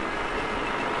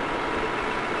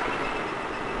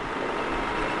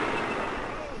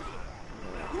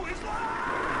 Who is that?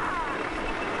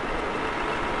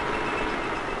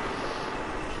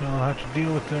 So I'll have to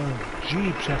deal with the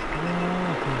Jeeps after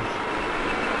all, 'cause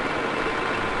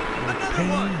Another pain.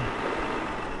 one!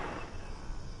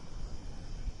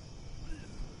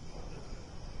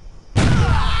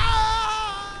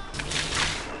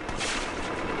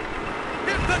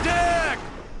 Hit the deck!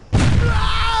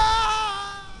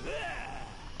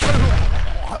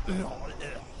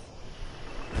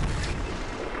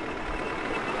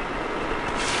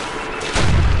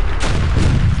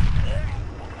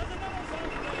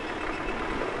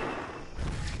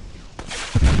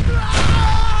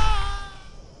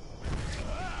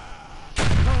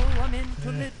 Oh, I'm into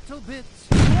little bits.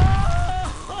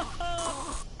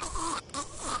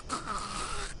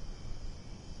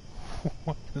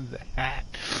 What is that?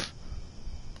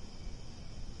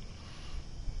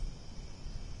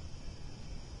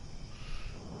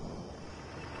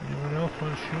 Anyone else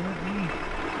want to shoot at me?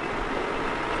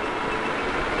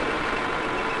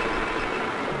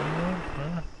 Anyone?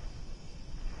 Huh?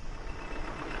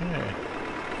 Okay.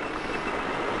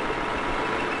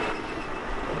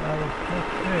 Now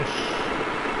what's this?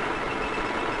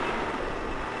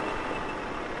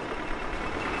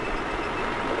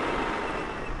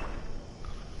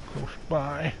 Close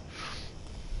by.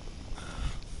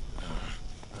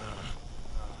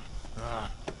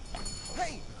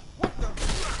 Hey, what the?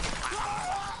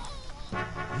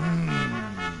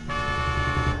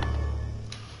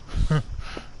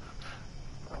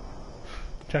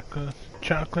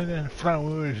 Chocolate and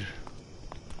flowers.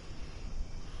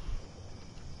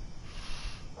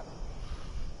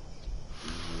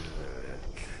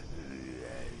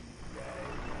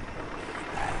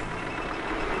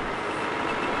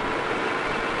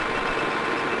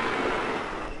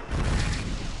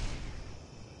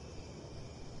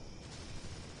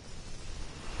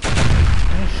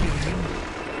 I see you.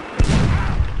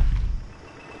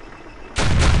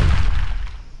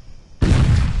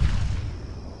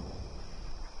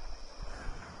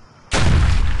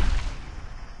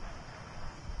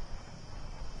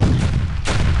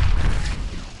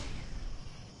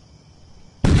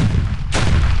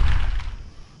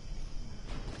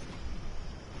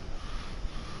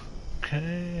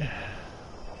 Okay.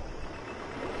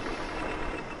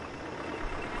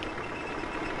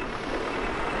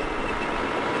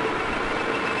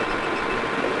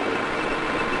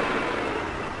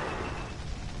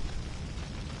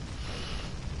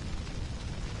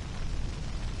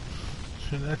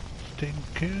 So that's taken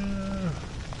care of.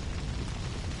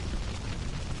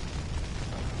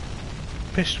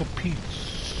 Pistol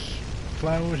Pete's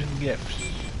flowers and gifts.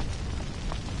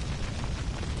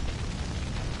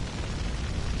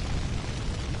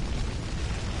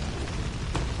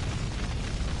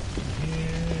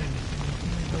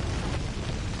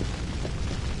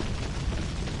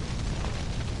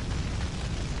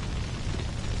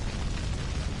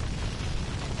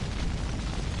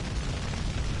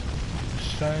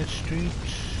 Side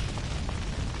streets.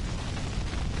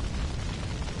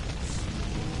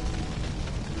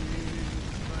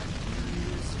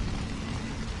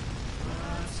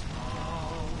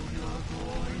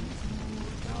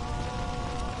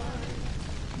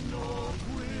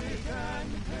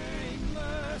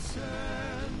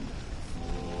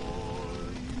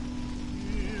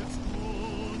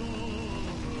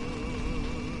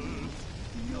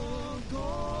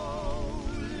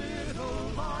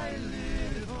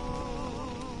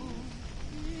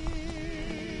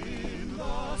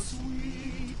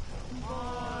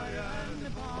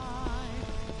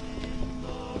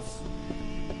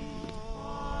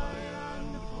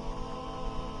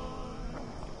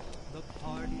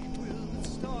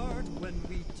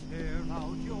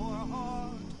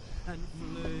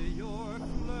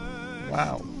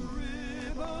 Wow.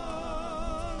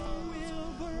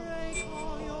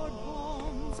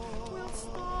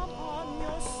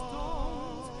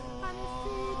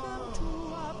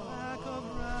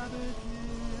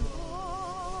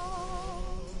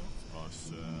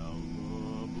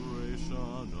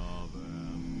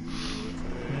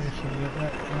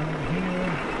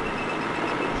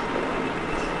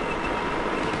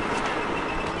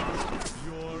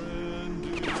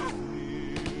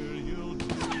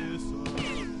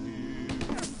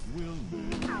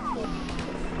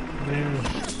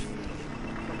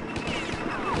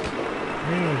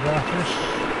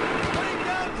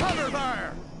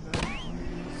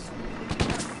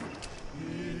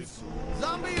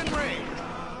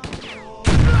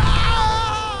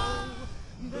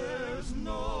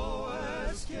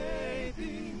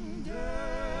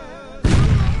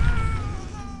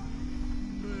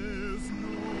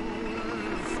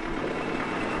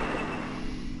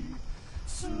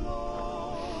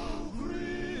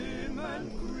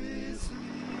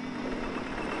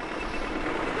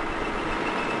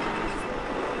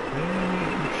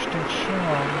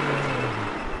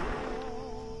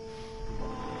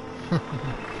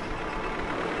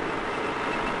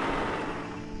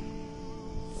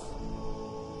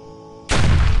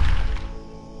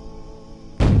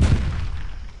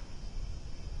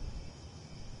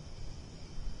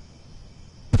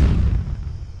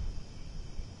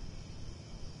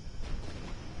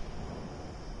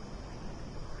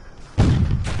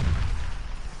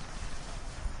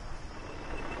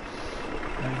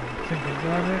 I think I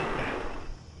got it.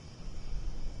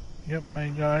 Yep, I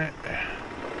got it.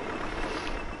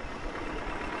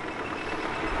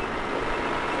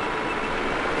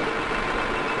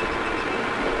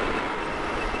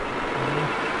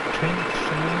 Tank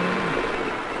sound.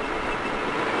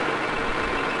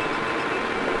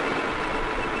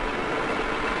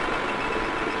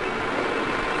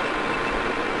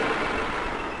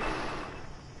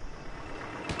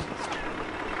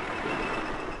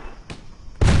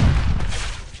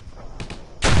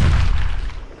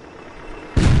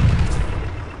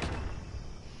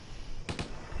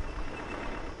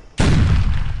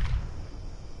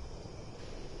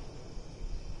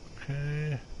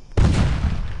 Okay.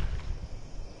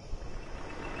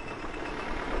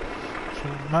 So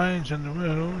mine's on the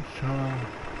road, so I'll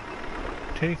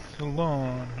take the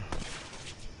lawn.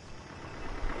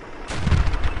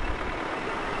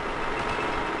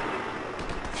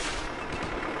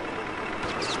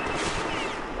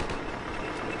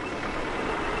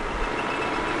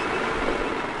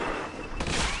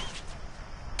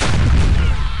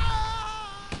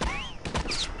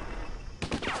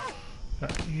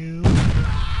 Got you.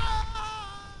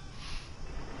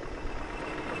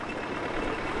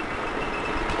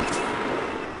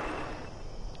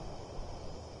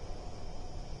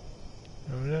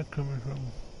 Where's that coming from?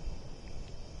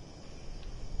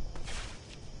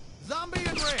 Zombie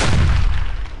and ring.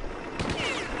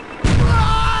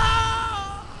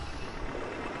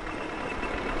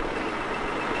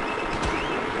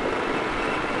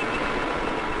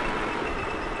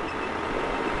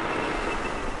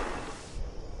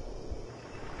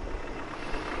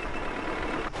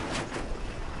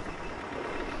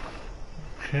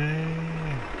 Okay.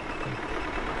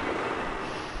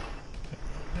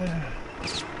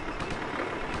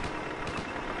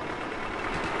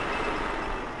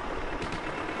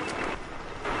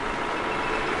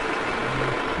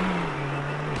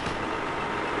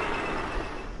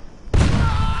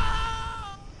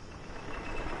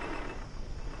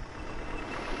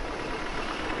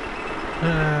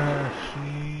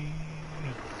 See,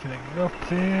 can I get up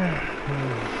there?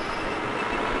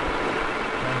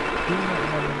 I do not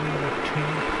want to leave a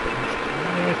tank just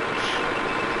yet.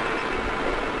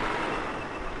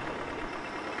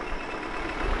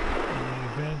 In the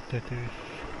event that there's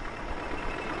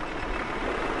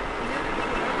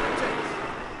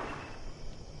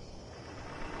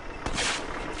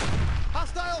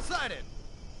Hostile sighted.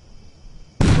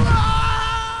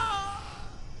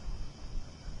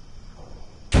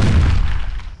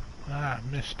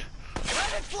 missed.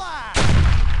 Let it fly!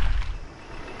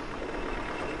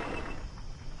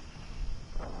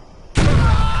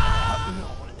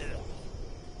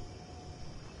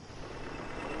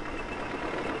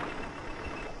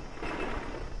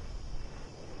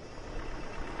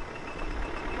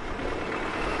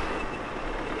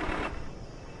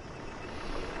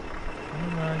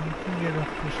 Come on, you can get up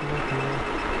this little hill.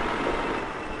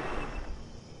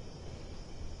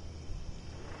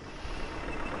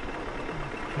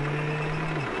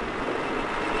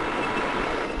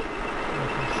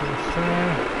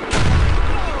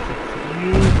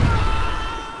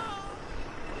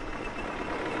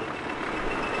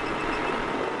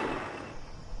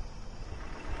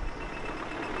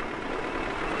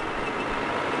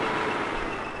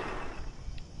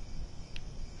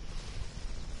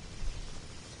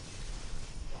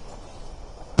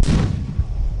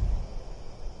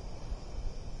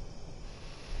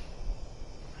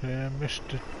 Okay, I missed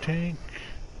the tank.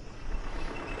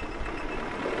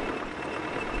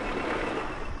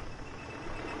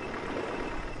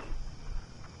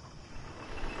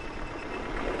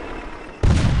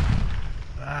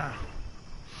 Ah.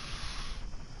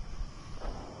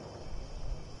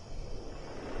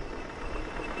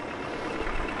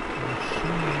 I see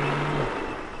you.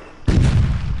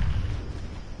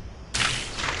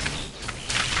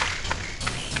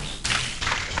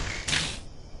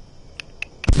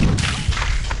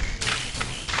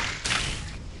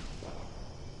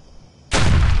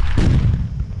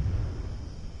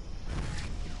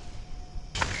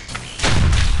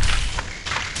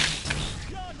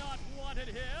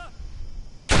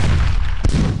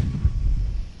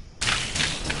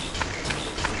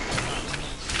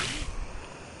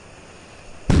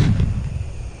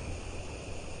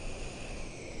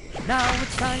 Now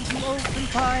it's time to open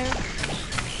fire.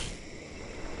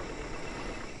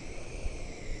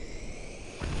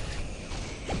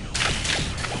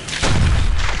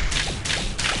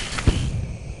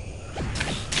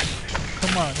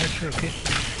 Come on, that's your kid.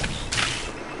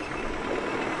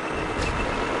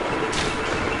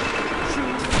 There's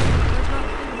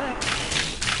nothing left.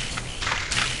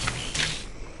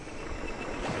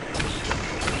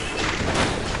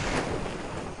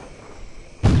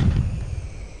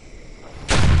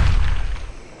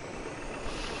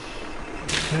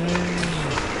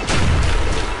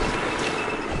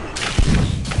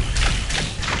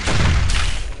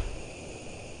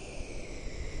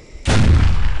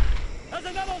 There's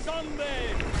another zombie!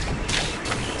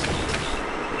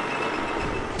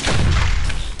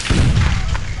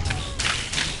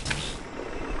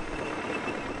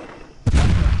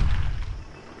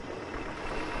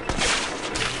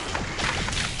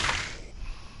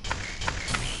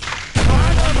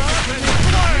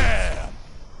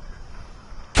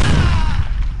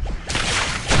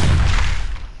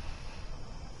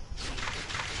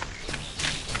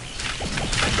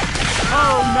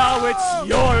 Oh, now it's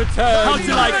your turn! How'd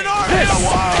you like this?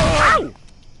 Ow!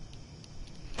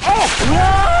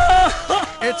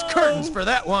 Oh! It's curtains for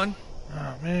that one.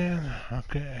 Oh man,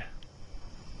 okay.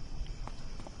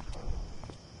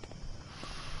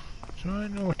 So I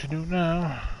know what to do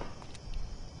now.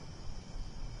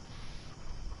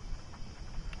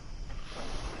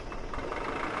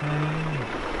 Okay.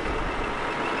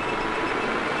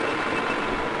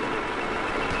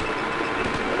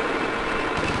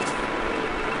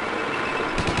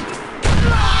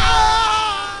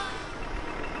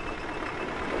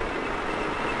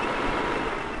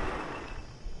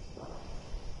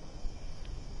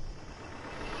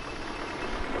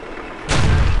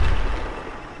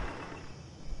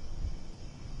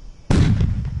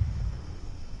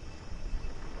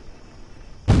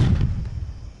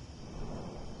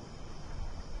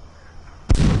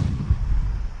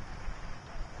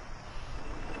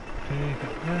 Okay,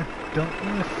 got that.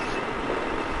 Don't miss.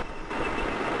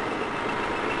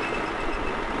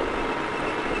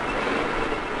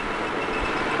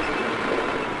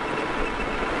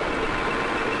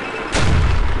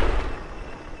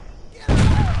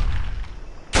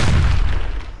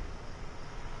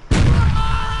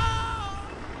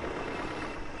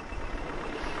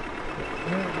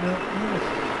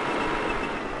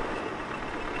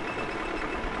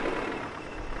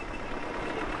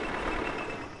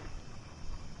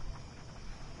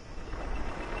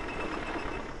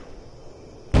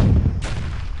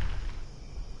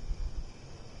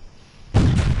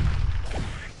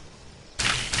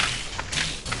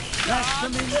 Blast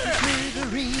them into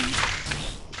smithereens.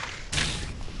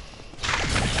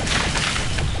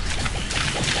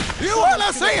 You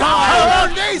wanna see how I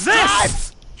earned these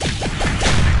stripes?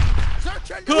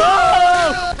 Search and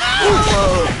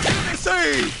let me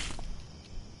see.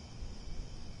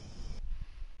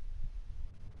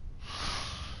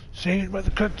 Saved by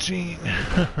the cutscene.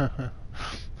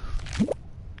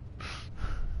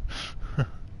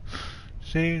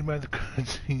 Saved by the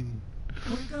cutscene.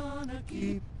 We're gonna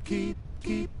keep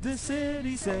the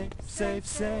city safe, safe,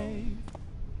 safe.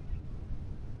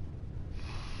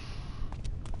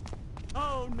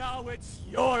 Oh, now it's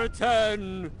your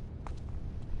turn.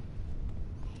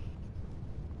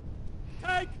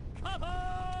 Take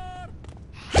cover!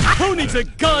 Who needs a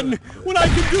gun when I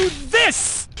can do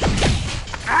this?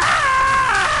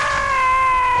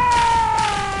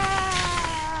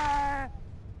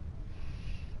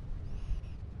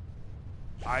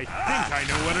 I think I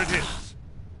know what it is.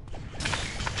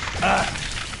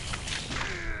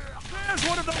 There's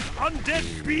one of those undead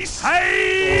beasts.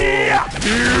 Hey!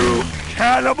 You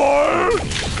cannibal!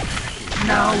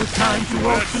 Now it's time to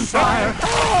open fire.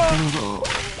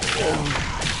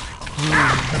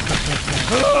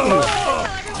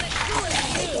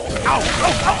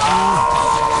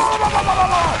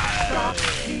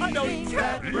 I don't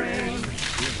That brain.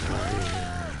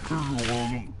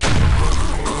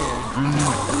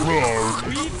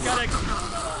 We've got a...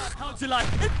 How'd you like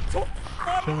it? So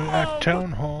we're at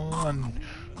Town Hall and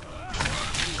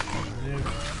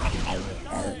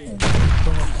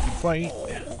fight.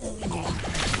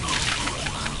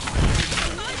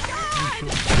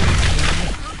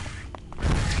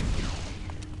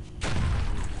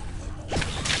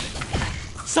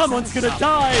 Someone's gonna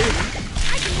die!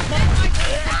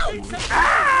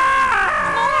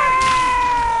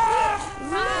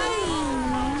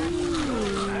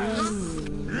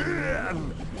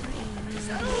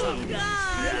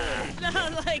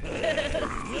 Not like this.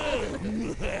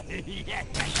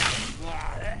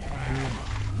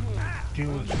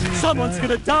 Someone's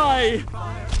gonna die!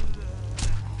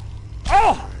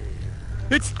 Oh!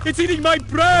 It's eating my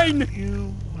brain!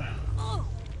 You.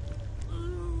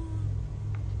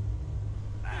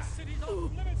 This city's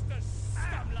off limits to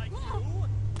scum like you!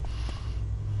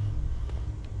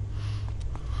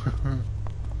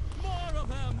 More of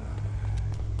them!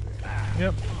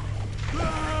 Yep.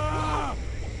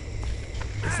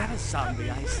 Is that a zombie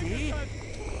I see?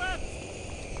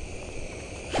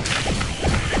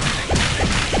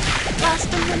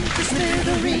 Blast them into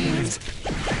smithereens.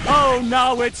 Oh,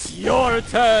 now it's your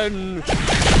turn!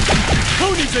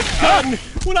 Who needs a gun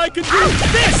when I can do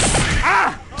this? You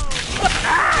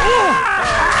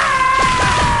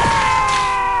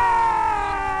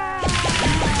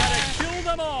gotta kill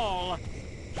them all!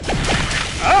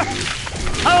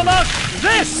 How about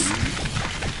this?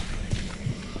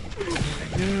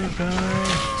 You guys.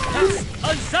 That's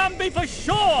a zombie for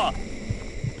sure!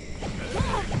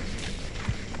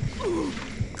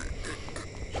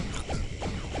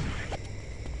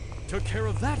 Took care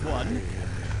of that one.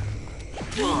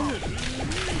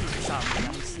 Zombie,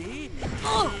 I see.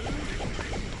 Oh,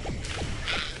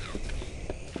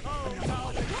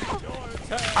 now it's your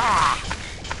turn.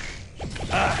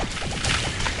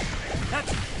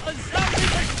 That's a zombie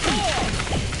for sure!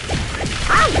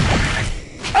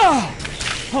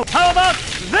 Oh, how about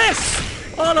this?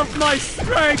 All of my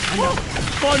strength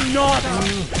for naught!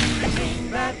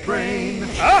 That brain.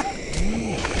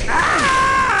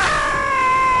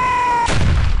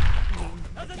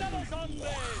 There's another zombie!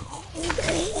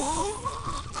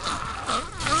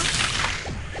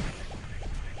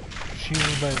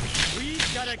 Shielded by the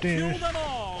We've gotta kill stairs. them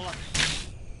all!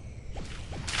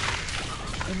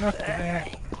 Enough of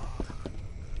that.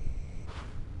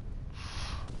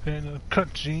 And a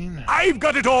cutscene. I've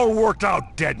got it all worked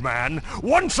out, dead man.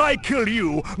 Once I kill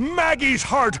you, Maggie's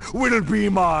heart will be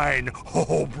mine.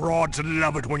 Oh, broads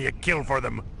love it when you kill for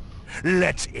them.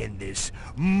 Let's end this.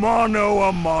 Mono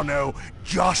a mono,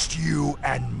 just you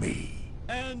and me.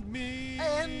 And me!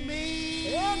 And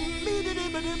me. And me.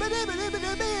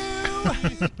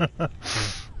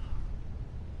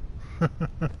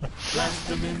 Blast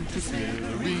them into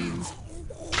smithereens.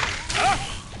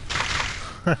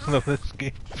 I love this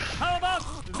game. How about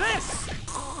this?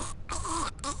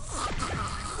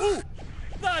 Ooh,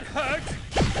 that hurt.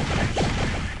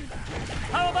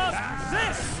 How about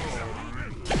this?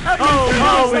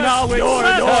 Oh, now it's your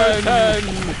turn.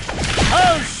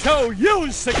 I'll show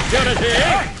you security.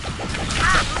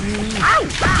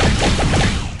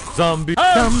 Zombie.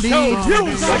 I'll show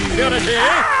you security.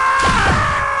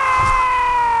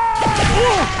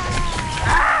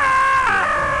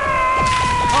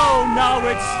 Oh, now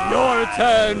it's your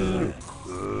turn!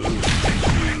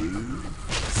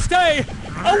 Stay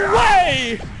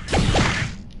away!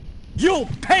 You'll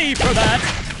pay for that!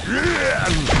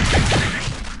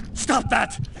 Stop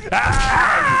that!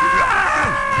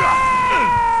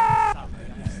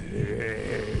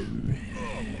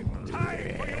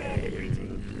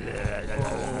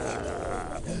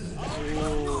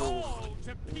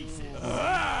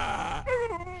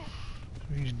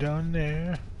 He's down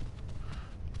there.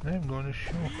 I'm going to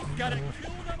show him. Gotta kill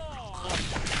them all!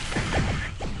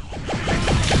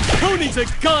 Who needs a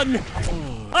gun?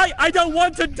 I don't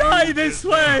want to die this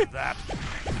way!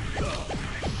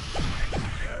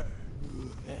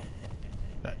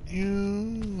 Not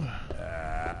you.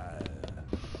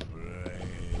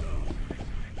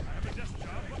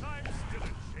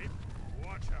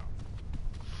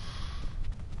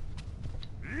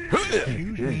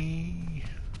 Excuse me.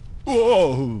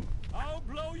 Whoa! I'll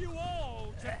blow you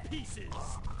all to pieces!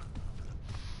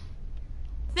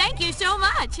 Thank you so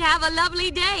much. Have a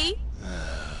lovely day.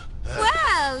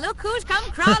 Well, look who's come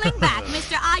crawling back,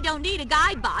 Mr. I don't need a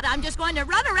guide bot. I'm just going to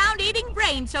run around eating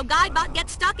brains so guide bot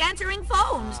gets stuck answering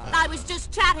phones. I was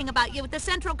just chatting about you with the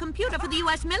central computer for the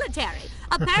U.S. military.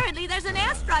 Apparently there's an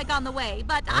airstrike on the way,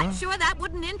 but I'm sure that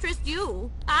wouldn't interest you.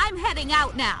 I'm heading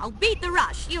out now. Beat the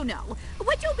rush, you know.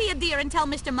 Would you be a dear and tell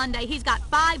Mr. Monday he's got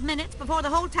 5 minutes before the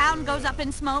whole town goes up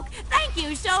in smoke? Thank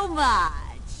you so much.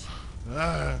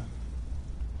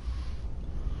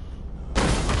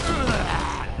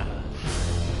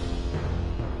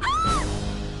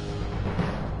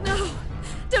 No,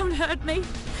 don't hurt me.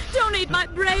 Don't eat my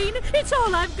brain. It's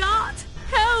all I've got.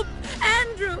 Help!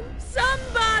 Andrew!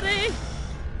 Somebody!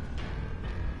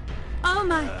 Oh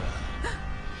my...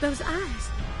 Those eyes.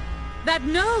 That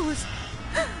nose.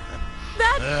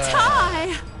 That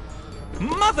tie.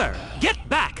 Mother! Get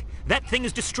back! That thing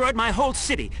has destroyed my whole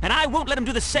city, and I won't let him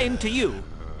do the same to you.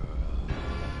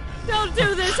 Don't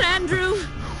do this, Andrew.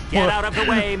 Get out of the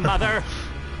way, Mother!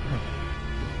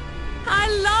 I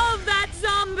love that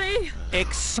zombie!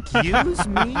 Excuse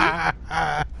me?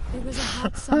 It was a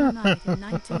hot summer night in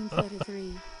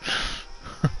 1933.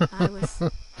 I was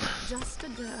just a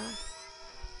girl.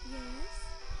 Yes?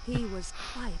 He was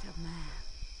quite a man.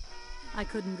 I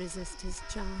couldn't resist his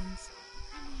charms.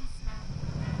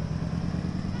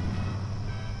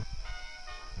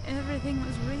 Everything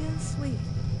was real sweet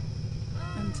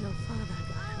until Father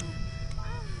got home.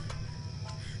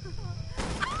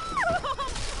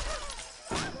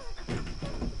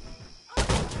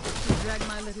 He dragged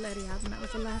my little Eddie out, and that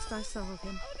was the last I saw of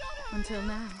him. Until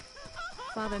now.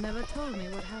 Father never told me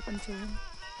what happened to him.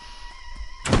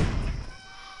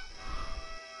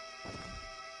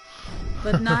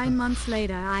 But 9 months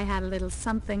later, I had a little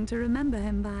something to remember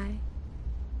him by.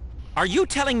 Are you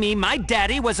telling me my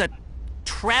daddy was a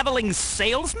traveling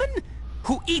salesman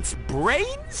who eats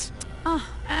brains? Oh,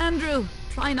 Andrew,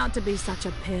 try not to be such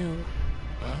a pill.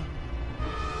 Oh,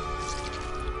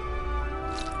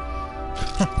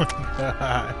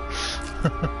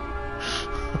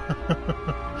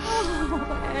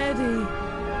 Eddie.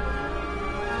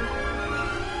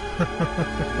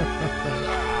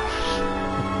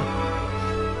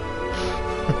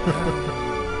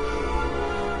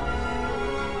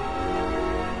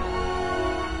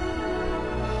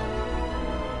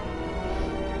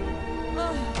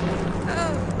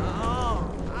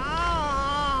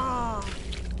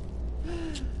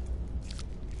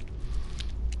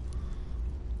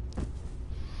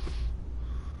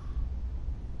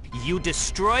 You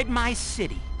destroyed my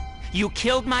city. You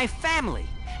killed my family.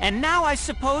 And now I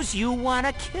suppose you want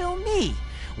to kill me.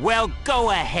 Well,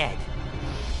 go ahead.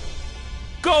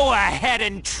 Go ahead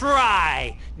and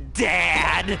try,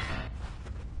 Dad!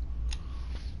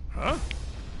 Huh?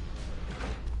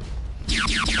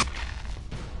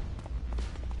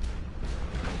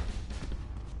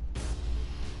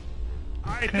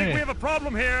 I think we have a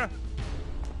problem here.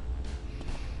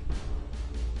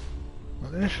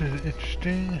 Well, this is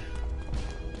interesting.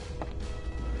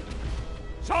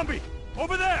 Zombie!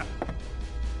 Over there!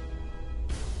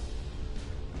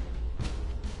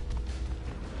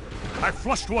 I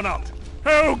flushed one out.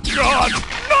 Oh, God!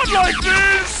 Not like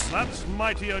this! That's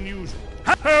mighty unusual.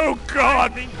 Oh,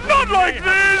 God! Not like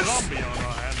this! Zombie on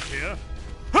our hands here.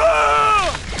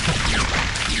 Ah!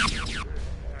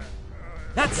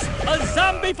 That's a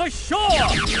zombie for sure!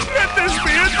 Let this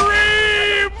be a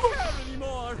dream!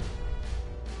 Anymore.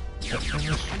 And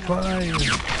the fire.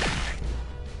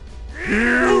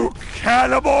 You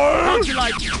cannibal! How'd you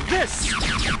like this?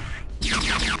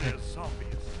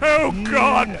 Oh,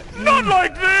 God! Not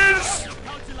like this!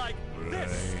 How'd you like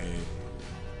this?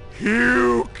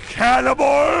 You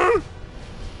cannibal!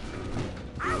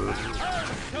 I'll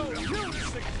show you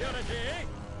security!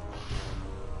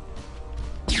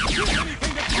 Do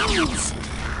anything to prove!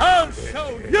 I'll show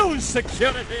you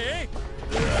security!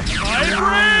 My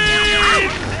brain!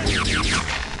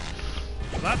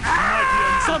 That's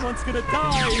mighty. Someone's gonna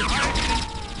die!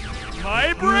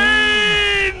 My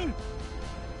brain!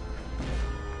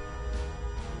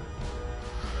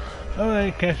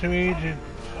 Alright, Castle Agent.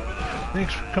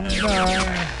 Thanks for coming by.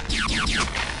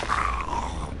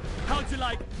 How'd you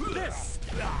like this?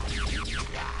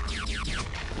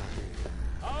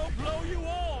 I'll blow you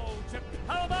all to...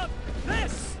 How about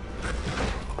this?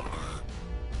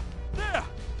 There!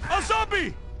 A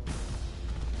zombie!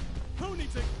 Who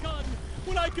needs a gun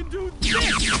when I can do this?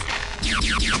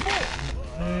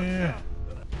 Yeah.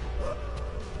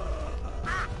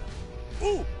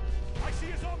 Ooh! I see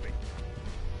a zombie!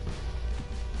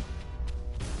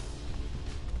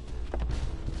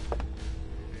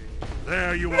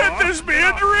 There you are! Let this be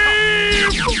a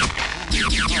dream!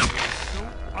 So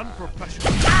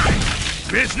unprofessional.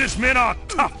 Businessmen are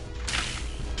tough!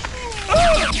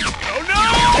 Oh no!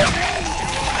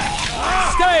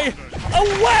 Stay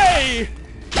away!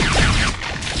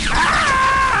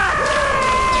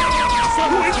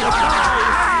 Someone's gonna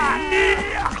die!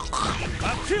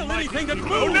 Kill anything that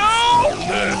moves! Oh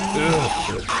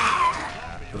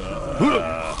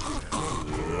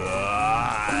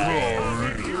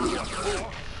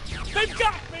They've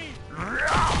got me!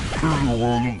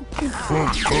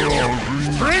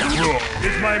 Drink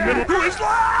is my middle. Who is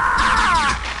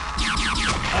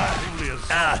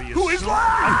who is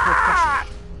unprofessional?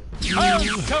 I'll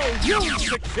show you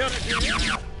security!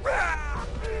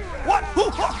 What? Who?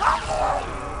 How about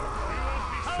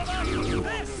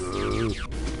this? I'll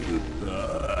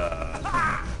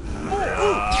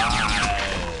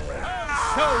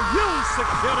show you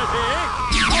security!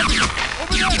 Over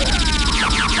there!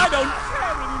 I don't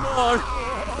care anymore!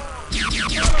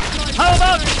 How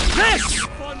about this?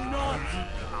 For naught!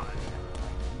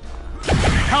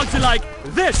 How'd you like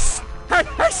this?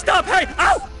 Hey, stop! Hey,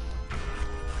 ow!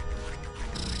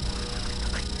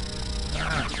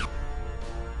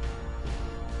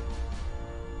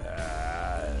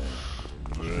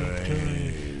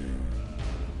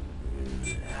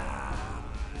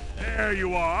 There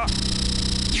you are.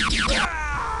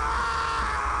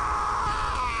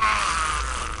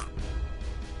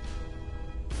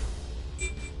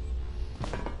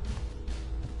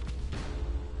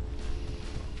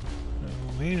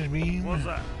 Where's me? What's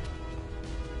that?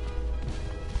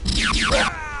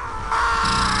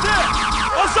 There!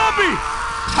 A zombie!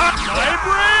 My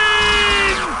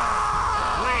brain!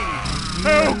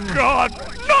 Oh God!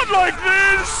 Not like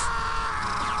this!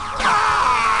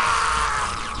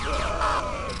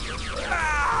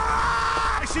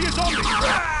 I see a zombie!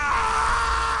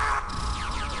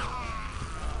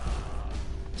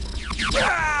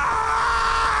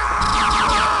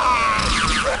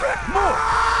 More!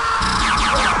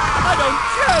 I don't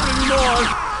care anymore!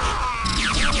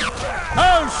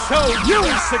 I'll show you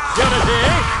security!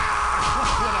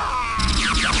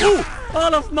 Ooh!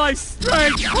 All of my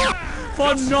strength!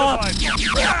 For naught!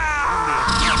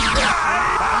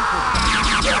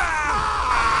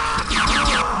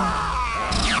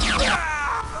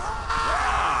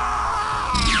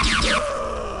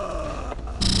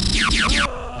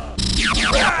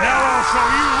 Now I'll show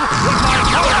you what my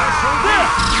power shall be!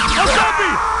 A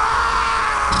zombie!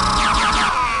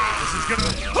 This is gonna...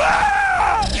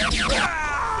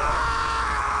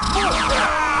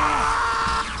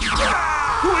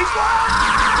 Who is that?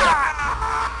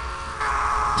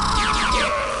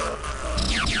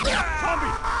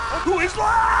 Zombie! Who is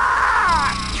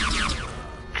that?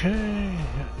 Okay.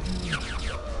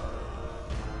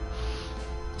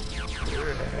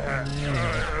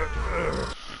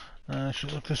 I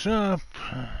should look this up.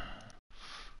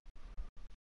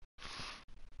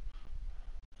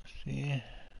 Let's see.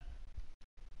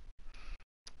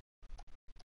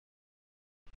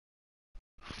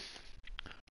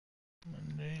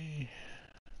 Monday.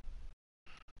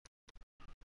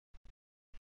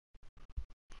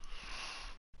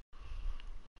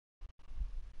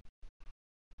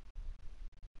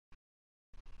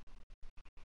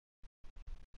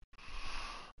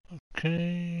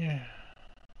 Okay.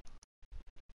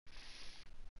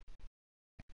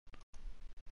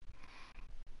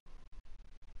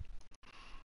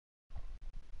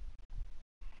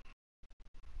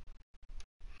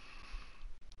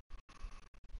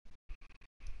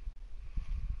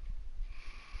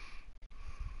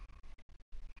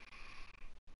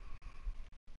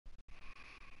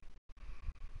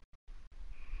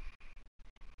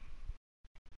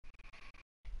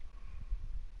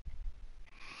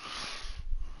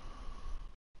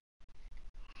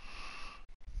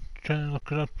 Trying to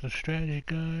look it up the strategy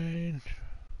guide.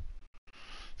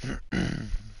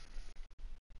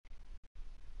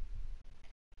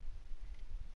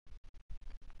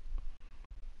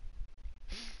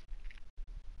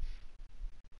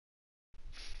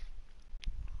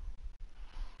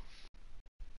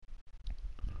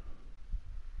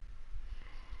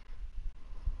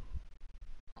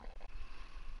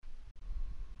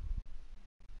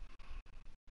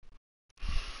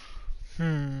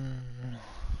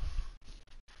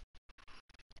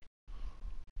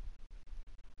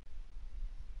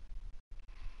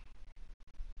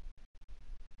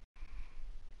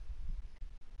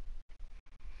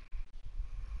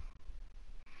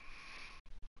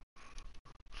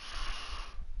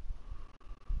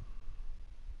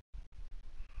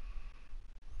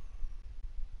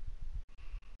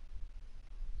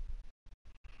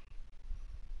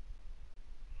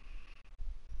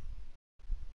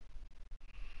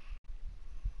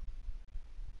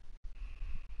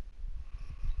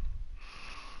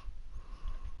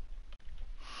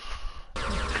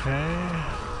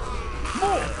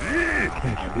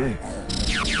 Take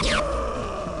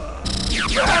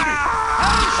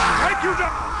you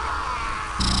down!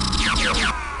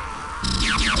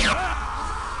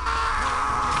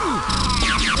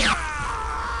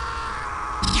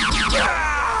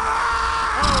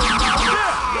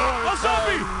 A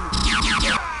zombie! Take you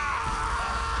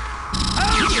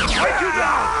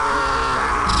down!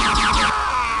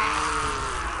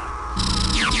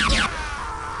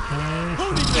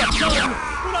 Holy shit,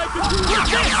 what I can do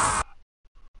with this!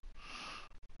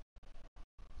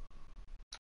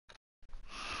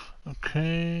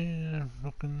 Okay.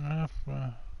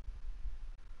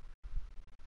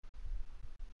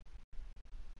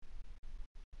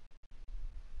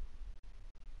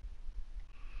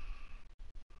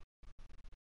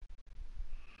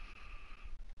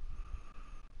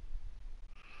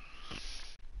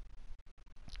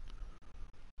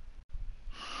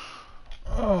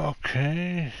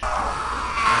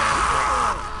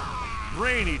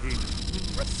 brain eating.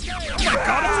 Oh my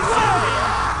god, it's a zombie!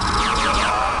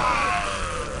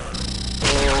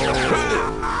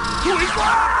 Who is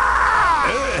that?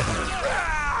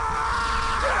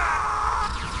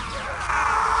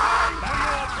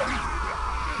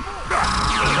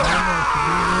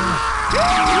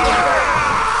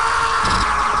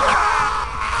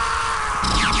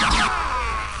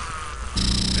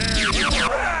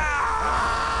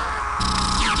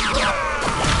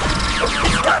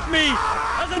 He's got me!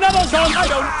 There's another zombie! I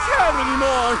don't care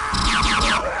anymore!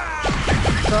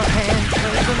 The hand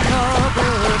of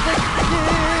another victim.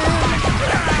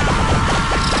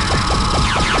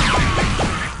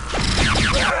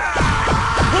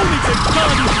 Who needs a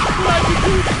gun when I can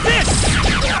do this?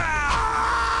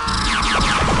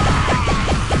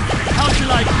 How'd you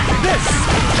like this?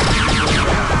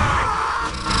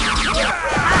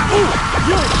 Ooh,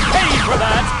 you'll pay for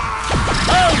that!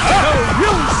 I'll show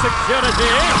you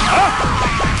security!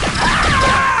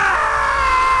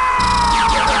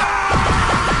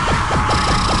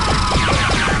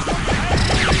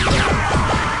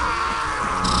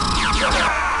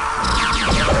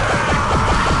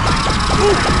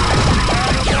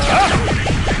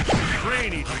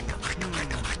 Brain eating.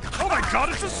 Oh my god,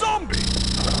 it's a zombie!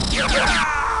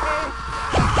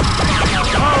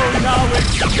 Oh, now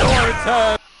it's your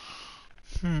turn!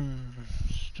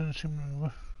 Doesn't seem to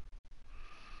work.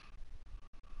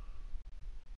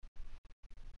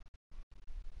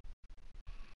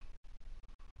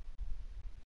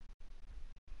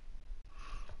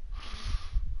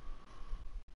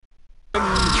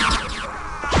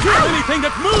 Kill anything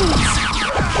that moves!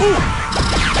 Ooh.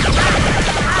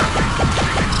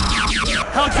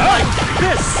 How'd you like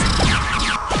this?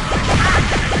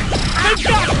 They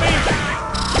got me!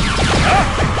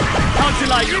 How'd you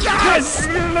like this?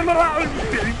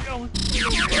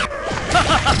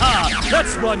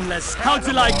 That's one less. How'd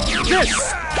you like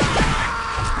this?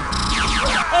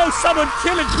 Oh, someone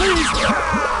kill it, please!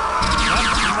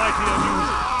 That's mighty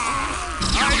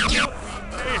unusual.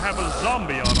 I may have a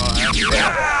zombie on our hands.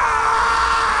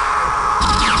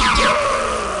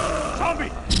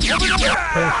 Zombie! Over there!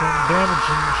 There's some damage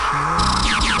in the shield.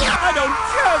 I don't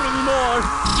care anymore!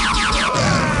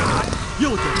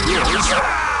 You'll get yours!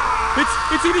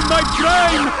 It's eating my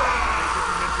brain!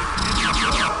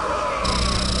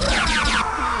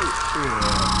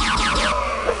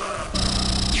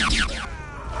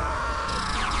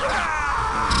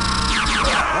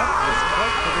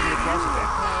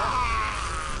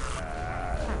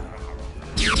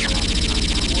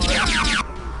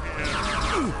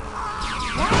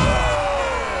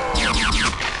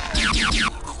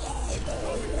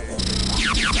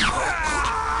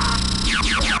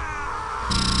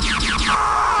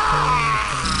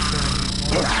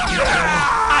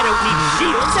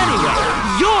 Shields anyway.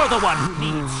 You're the one who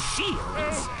needs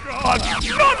shields. God,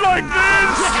 not like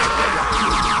this!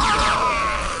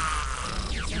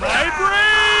 My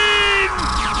brain!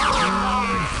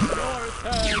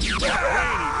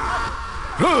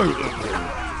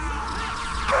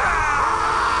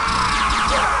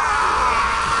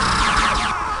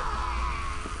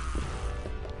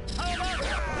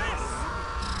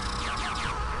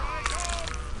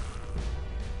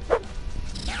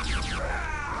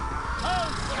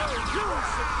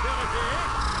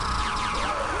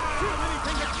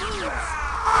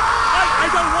 I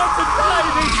don't want to die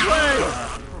this way!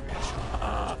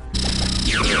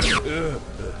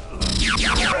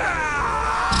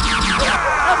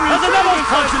 There's another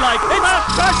punch you like!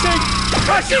 It's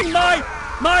crushing my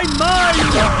mind!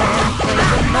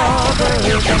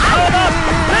 How about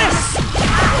this?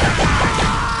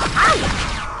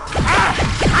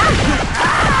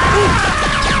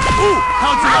 Ooh,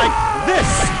 how'd you like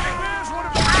this?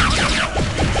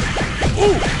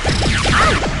 Ooh!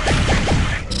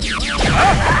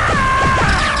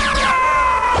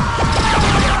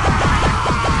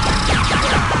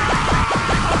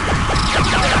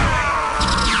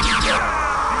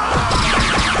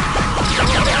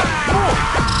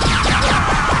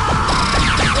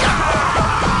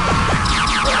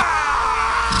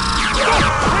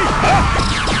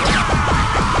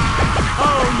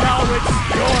 Oh, now it's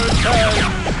your turn!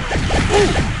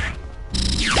 Ooh!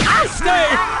 Stay!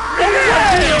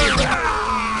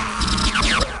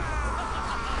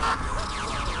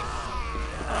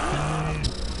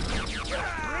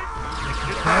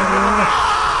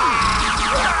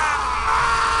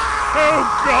 Oh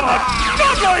God!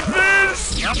 Not like this!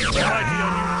 That's mighty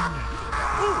unusual.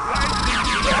 Ooh, I think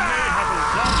you may have a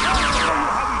zombie. I'll show you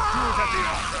how we do it at the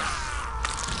office.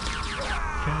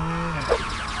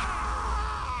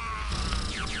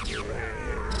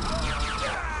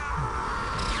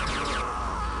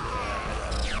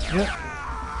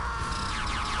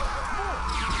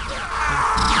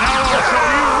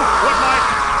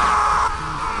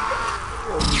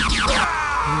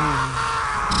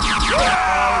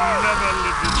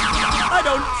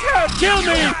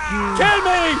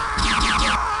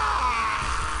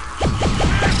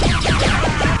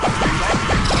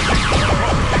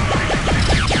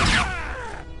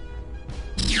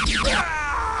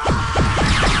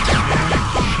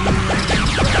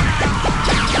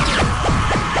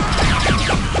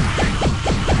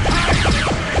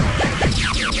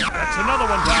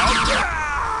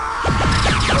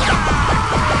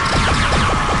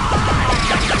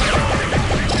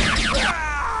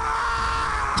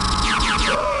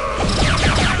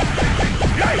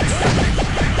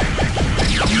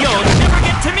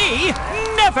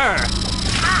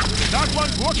 This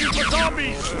one's looking for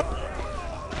zombies!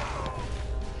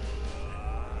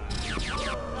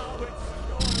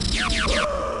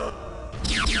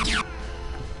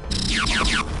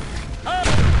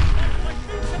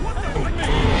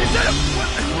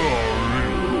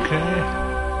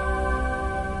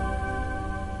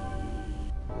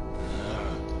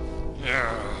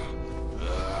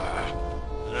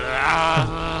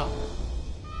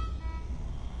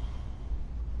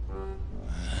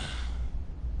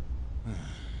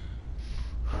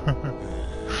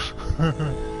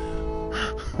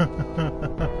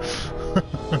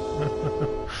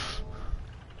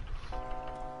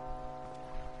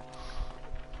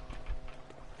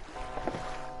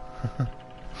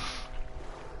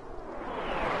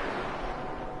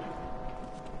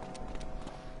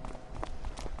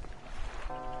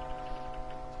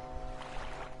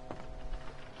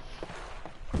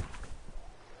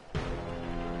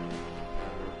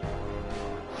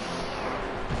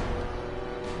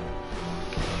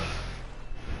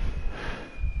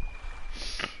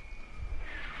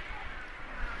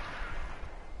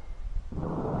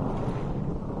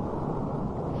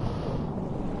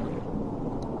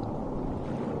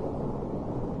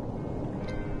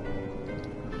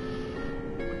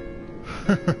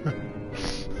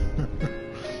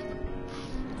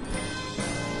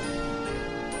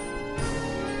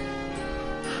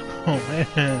 Oh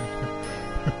man.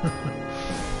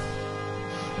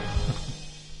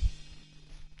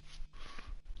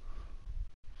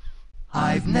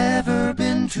 I've never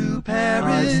been to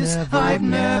Paris, I've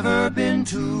never been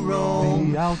to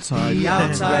Rome. The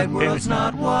outside world's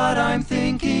not what I'm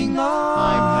thinking of.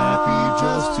 I'm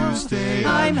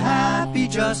happy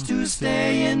just to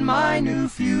stay in my new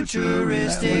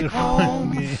futuristic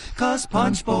home. 'Cause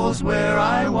Punch Bowl's where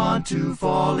I want to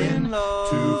fall in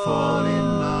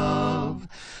love.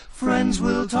 Friends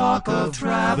will talk of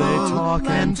travel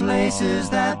and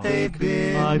places that they've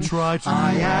been. I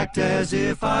act as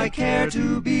if I care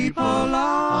to be polite.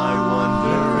 I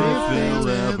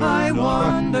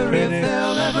wonder if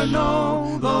they'll ever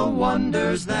know the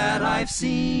wonders that I've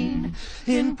seen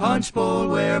in Punch Bowl,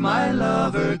 where my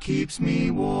lover keeps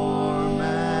me warm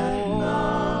at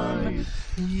night.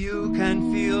 You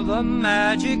can feel the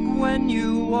magic when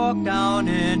you walk down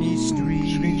any street.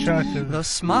 The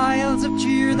smiles of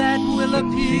cheer that will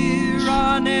appear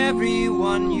on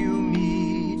everyone you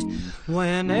meet.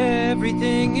 When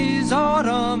everything is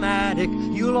automatic,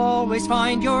 you'll always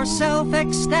find yourself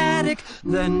ecstatic.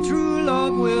 Then true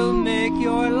love will make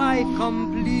your life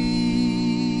complete.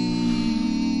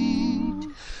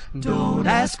 Don't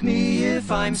ask me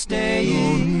if I'm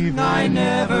staying, I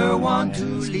never want to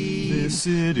leave. This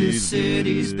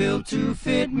city's built to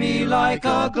fit me like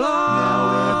a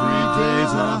glove.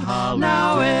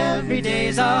 Now every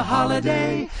day's a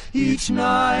holiday. Each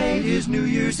night is New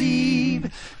Year's Eve.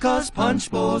 'Cause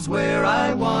Punch Bowl's where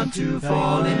I want to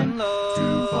fall in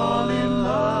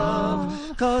love.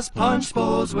 'Cause Punch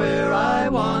Bowl's where I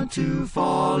want to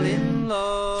fall in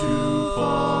love.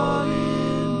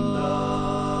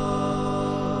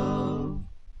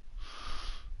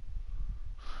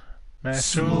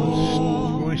 Master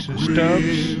voice of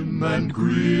Stubbs. And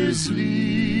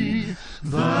grisly,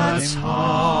 that's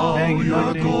how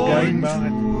you're going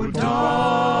to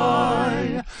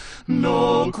die.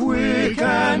 No quick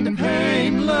and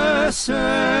painless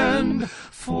end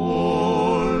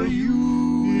for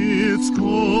you. It's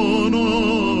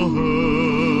gonna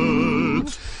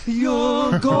hurt.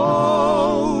 You'll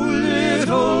go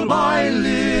little by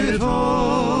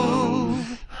little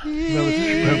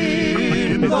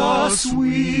in the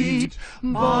sweet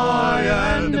by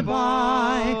and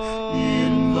by,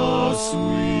 in the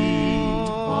sweet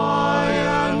by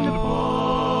and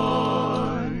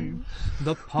by.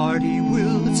 The party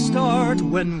will start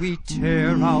when we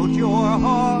tear out your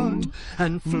heart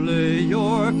and flay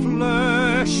your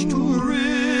flesh to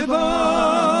ribbons.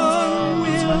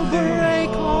 We'll break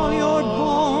all your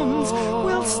bones,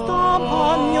 we'll stomp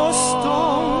on your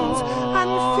stones and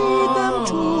feed them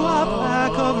to a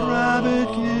pack of rabbit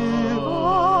gibbons.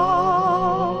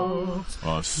 A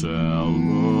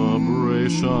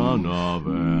celebration of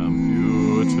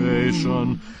amputation,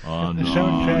 The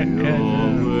soundtrack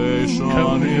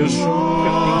annihilation is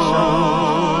sure.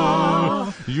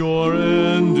 Your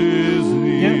end is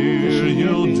near,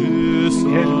 you'll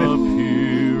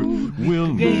disappear.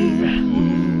 We'll make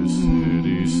this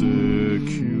city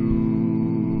secure.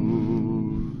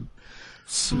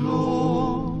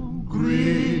 Slow,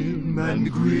 grim,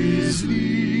 and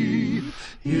grisly,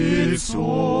 it's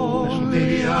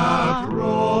only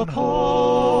apropos.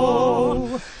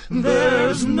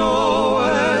 There's no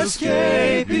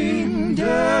escaping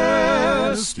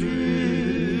destiny.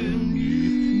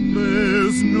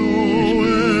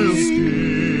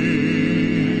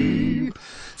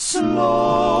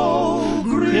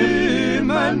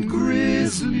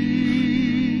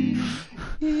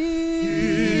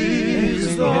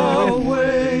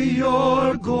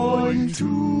 going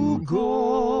to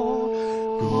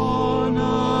go,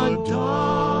 gonna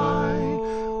die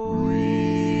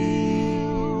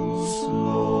real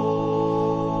slow.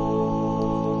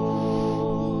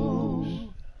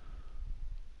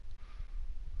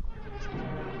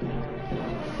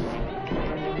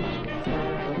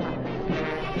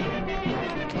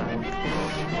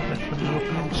 That's for the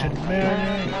opening ceremony.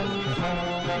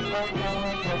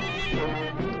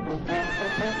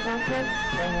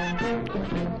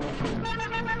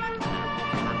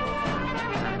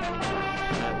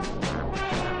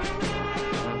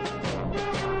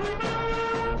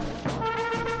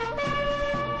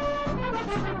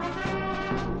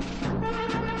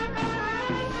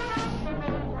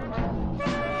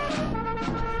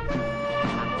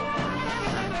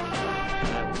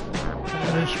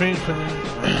 Let's wait for the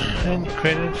end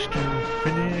credits to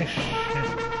finish.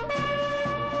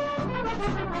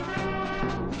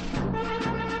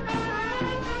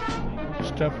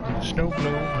 Stuff with the snow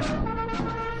globe.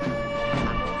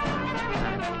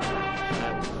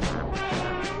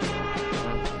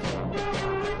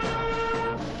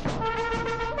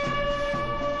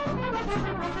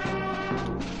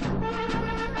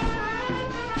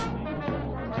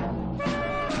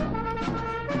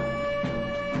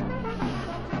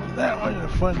 That was a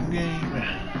fun game.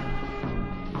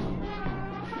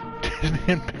 Disney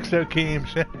and Pixar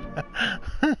games.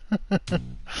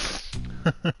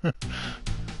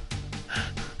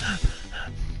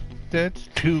 That's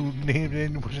two names I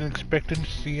wasn't expecting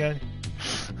to see on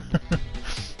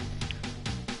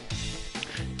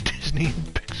Disney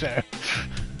and Pixar.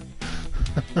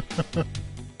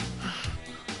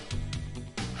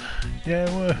 Yeah,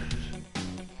 it was.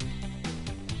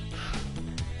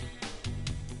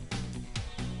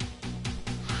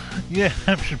 Yeah,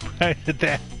 I'm surprised at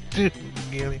that too,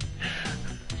 Gilly.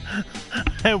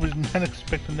 I was not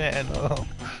expecting that at all.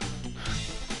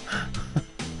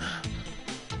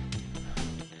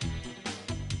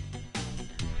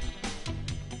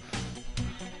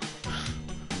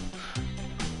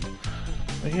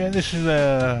 But yeah, this is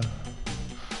a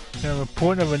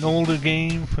report of an older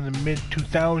game from the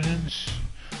mid-2000s.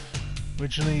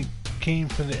 Originally came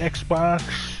from the Xbox.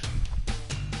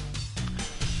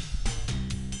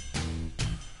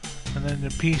 And then the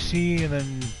PC, and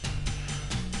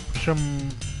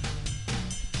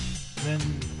then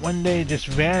one day it just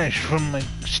vanished from like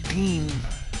Steam,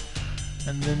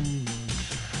 and then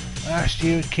last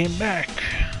year it came back.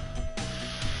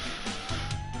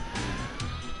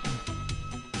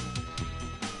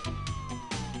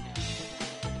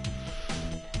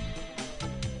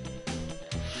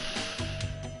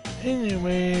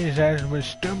 Anyways, as with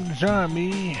Stubbs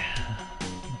Army.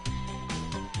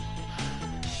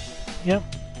 Yep.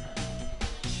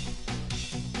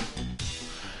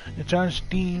 It's on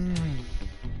Steam.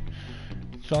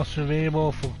 It's also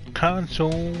available for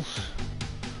consoles,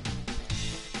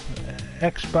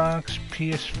 Xbox,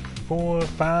 PS4,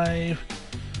 5,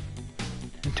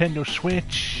 Nintendo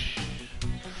Switch.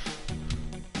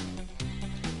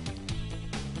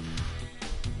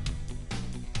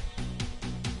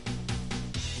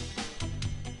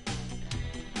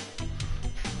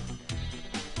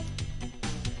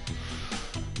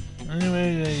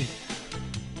 Anyway,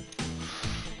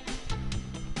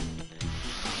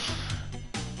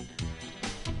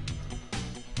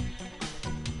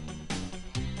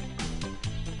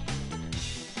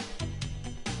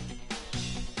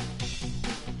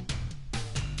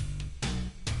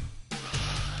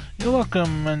 you're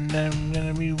welcome, and I'm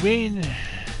gonna be waiting.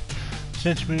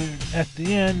 Since we're at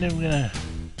the end, I'm gonna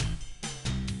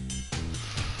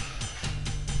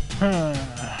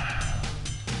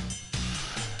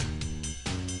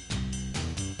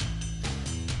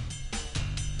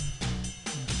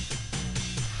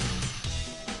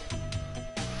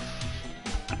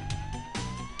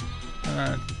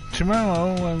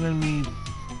tomorrow I'm going to be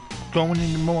going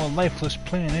into more Lifeless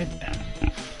Planet. At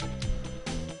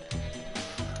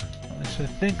least I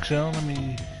think so. Let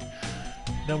me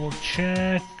double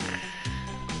check.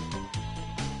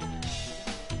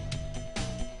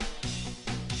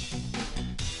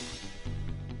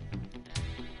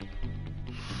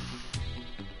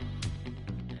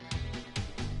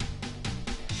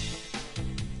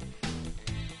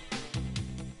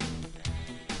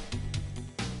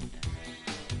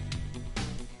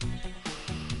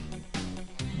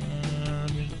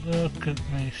 Look at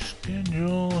my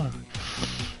schedule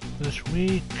this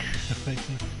week, if I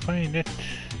can find it.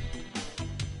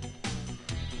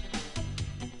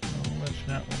 Oh, that's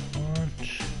not what I want.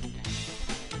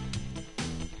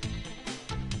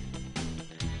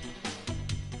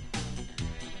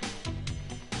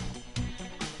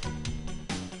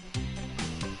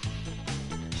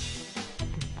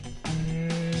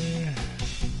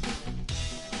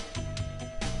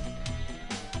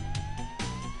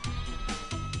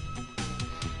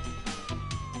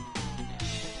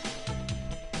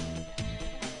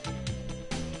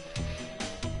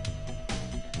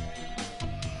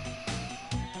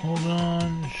 Hold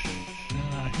on.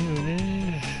 Here it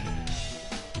is.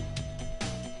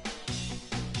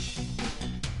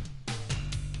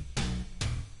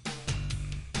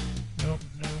 Nope,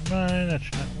 never mind.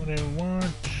 That's not what I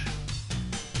want.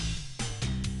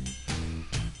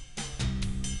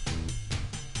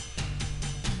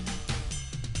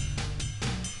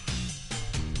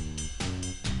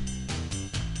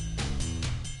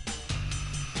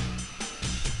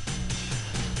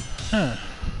 Huh.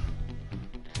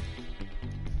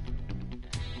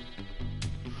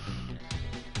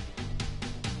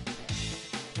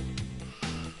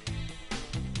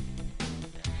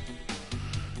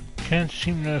 Can't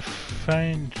seem to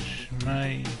find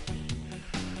my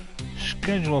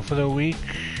schedule for the week.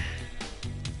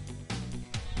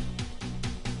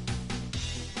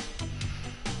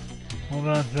 Hold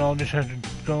on, so I'll just have to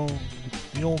go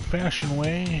the old-fashioned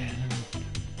way.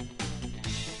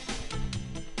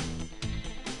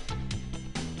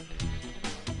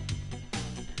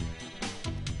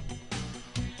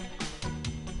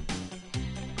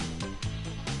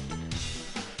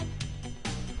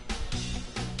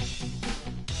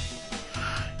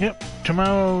 Yep,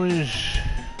 tomorrow is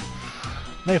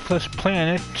Lifeless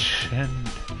Planet, and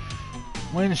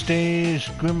Wednesday is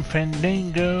Grim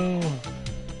Fandango,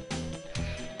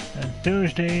 and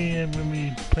Thursday I'm going to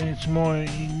be playing some more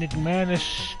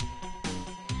Enigmatis.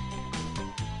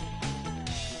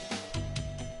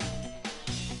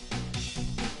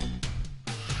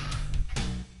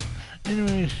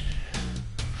 Anyways,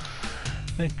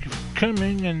 thank you for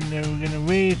coming, and we're going to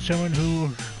raid someone who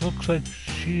looks like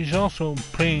she's also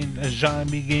playing a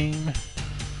zombie game.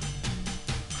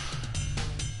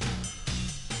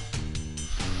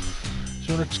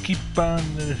 So let's keep on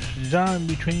the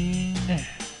zombie train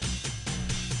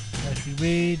as we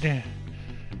raid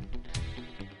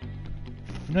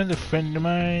another friend of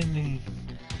mine,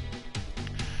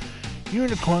 the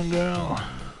Unicorn Girl.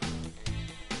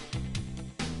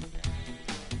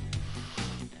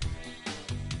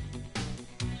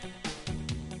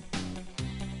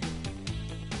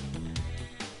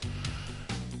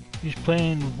 He's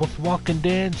playing with Walking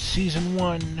Dead Season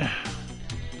 1.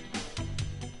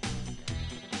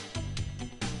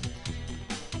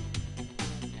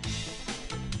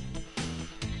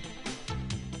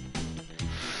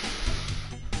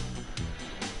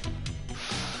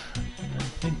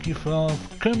 Thank you for all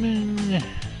for coming.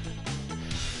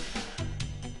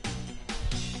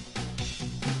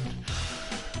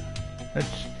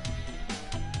 Let's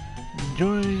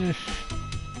enjoy this.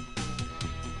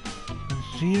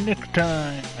 See you next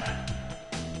time.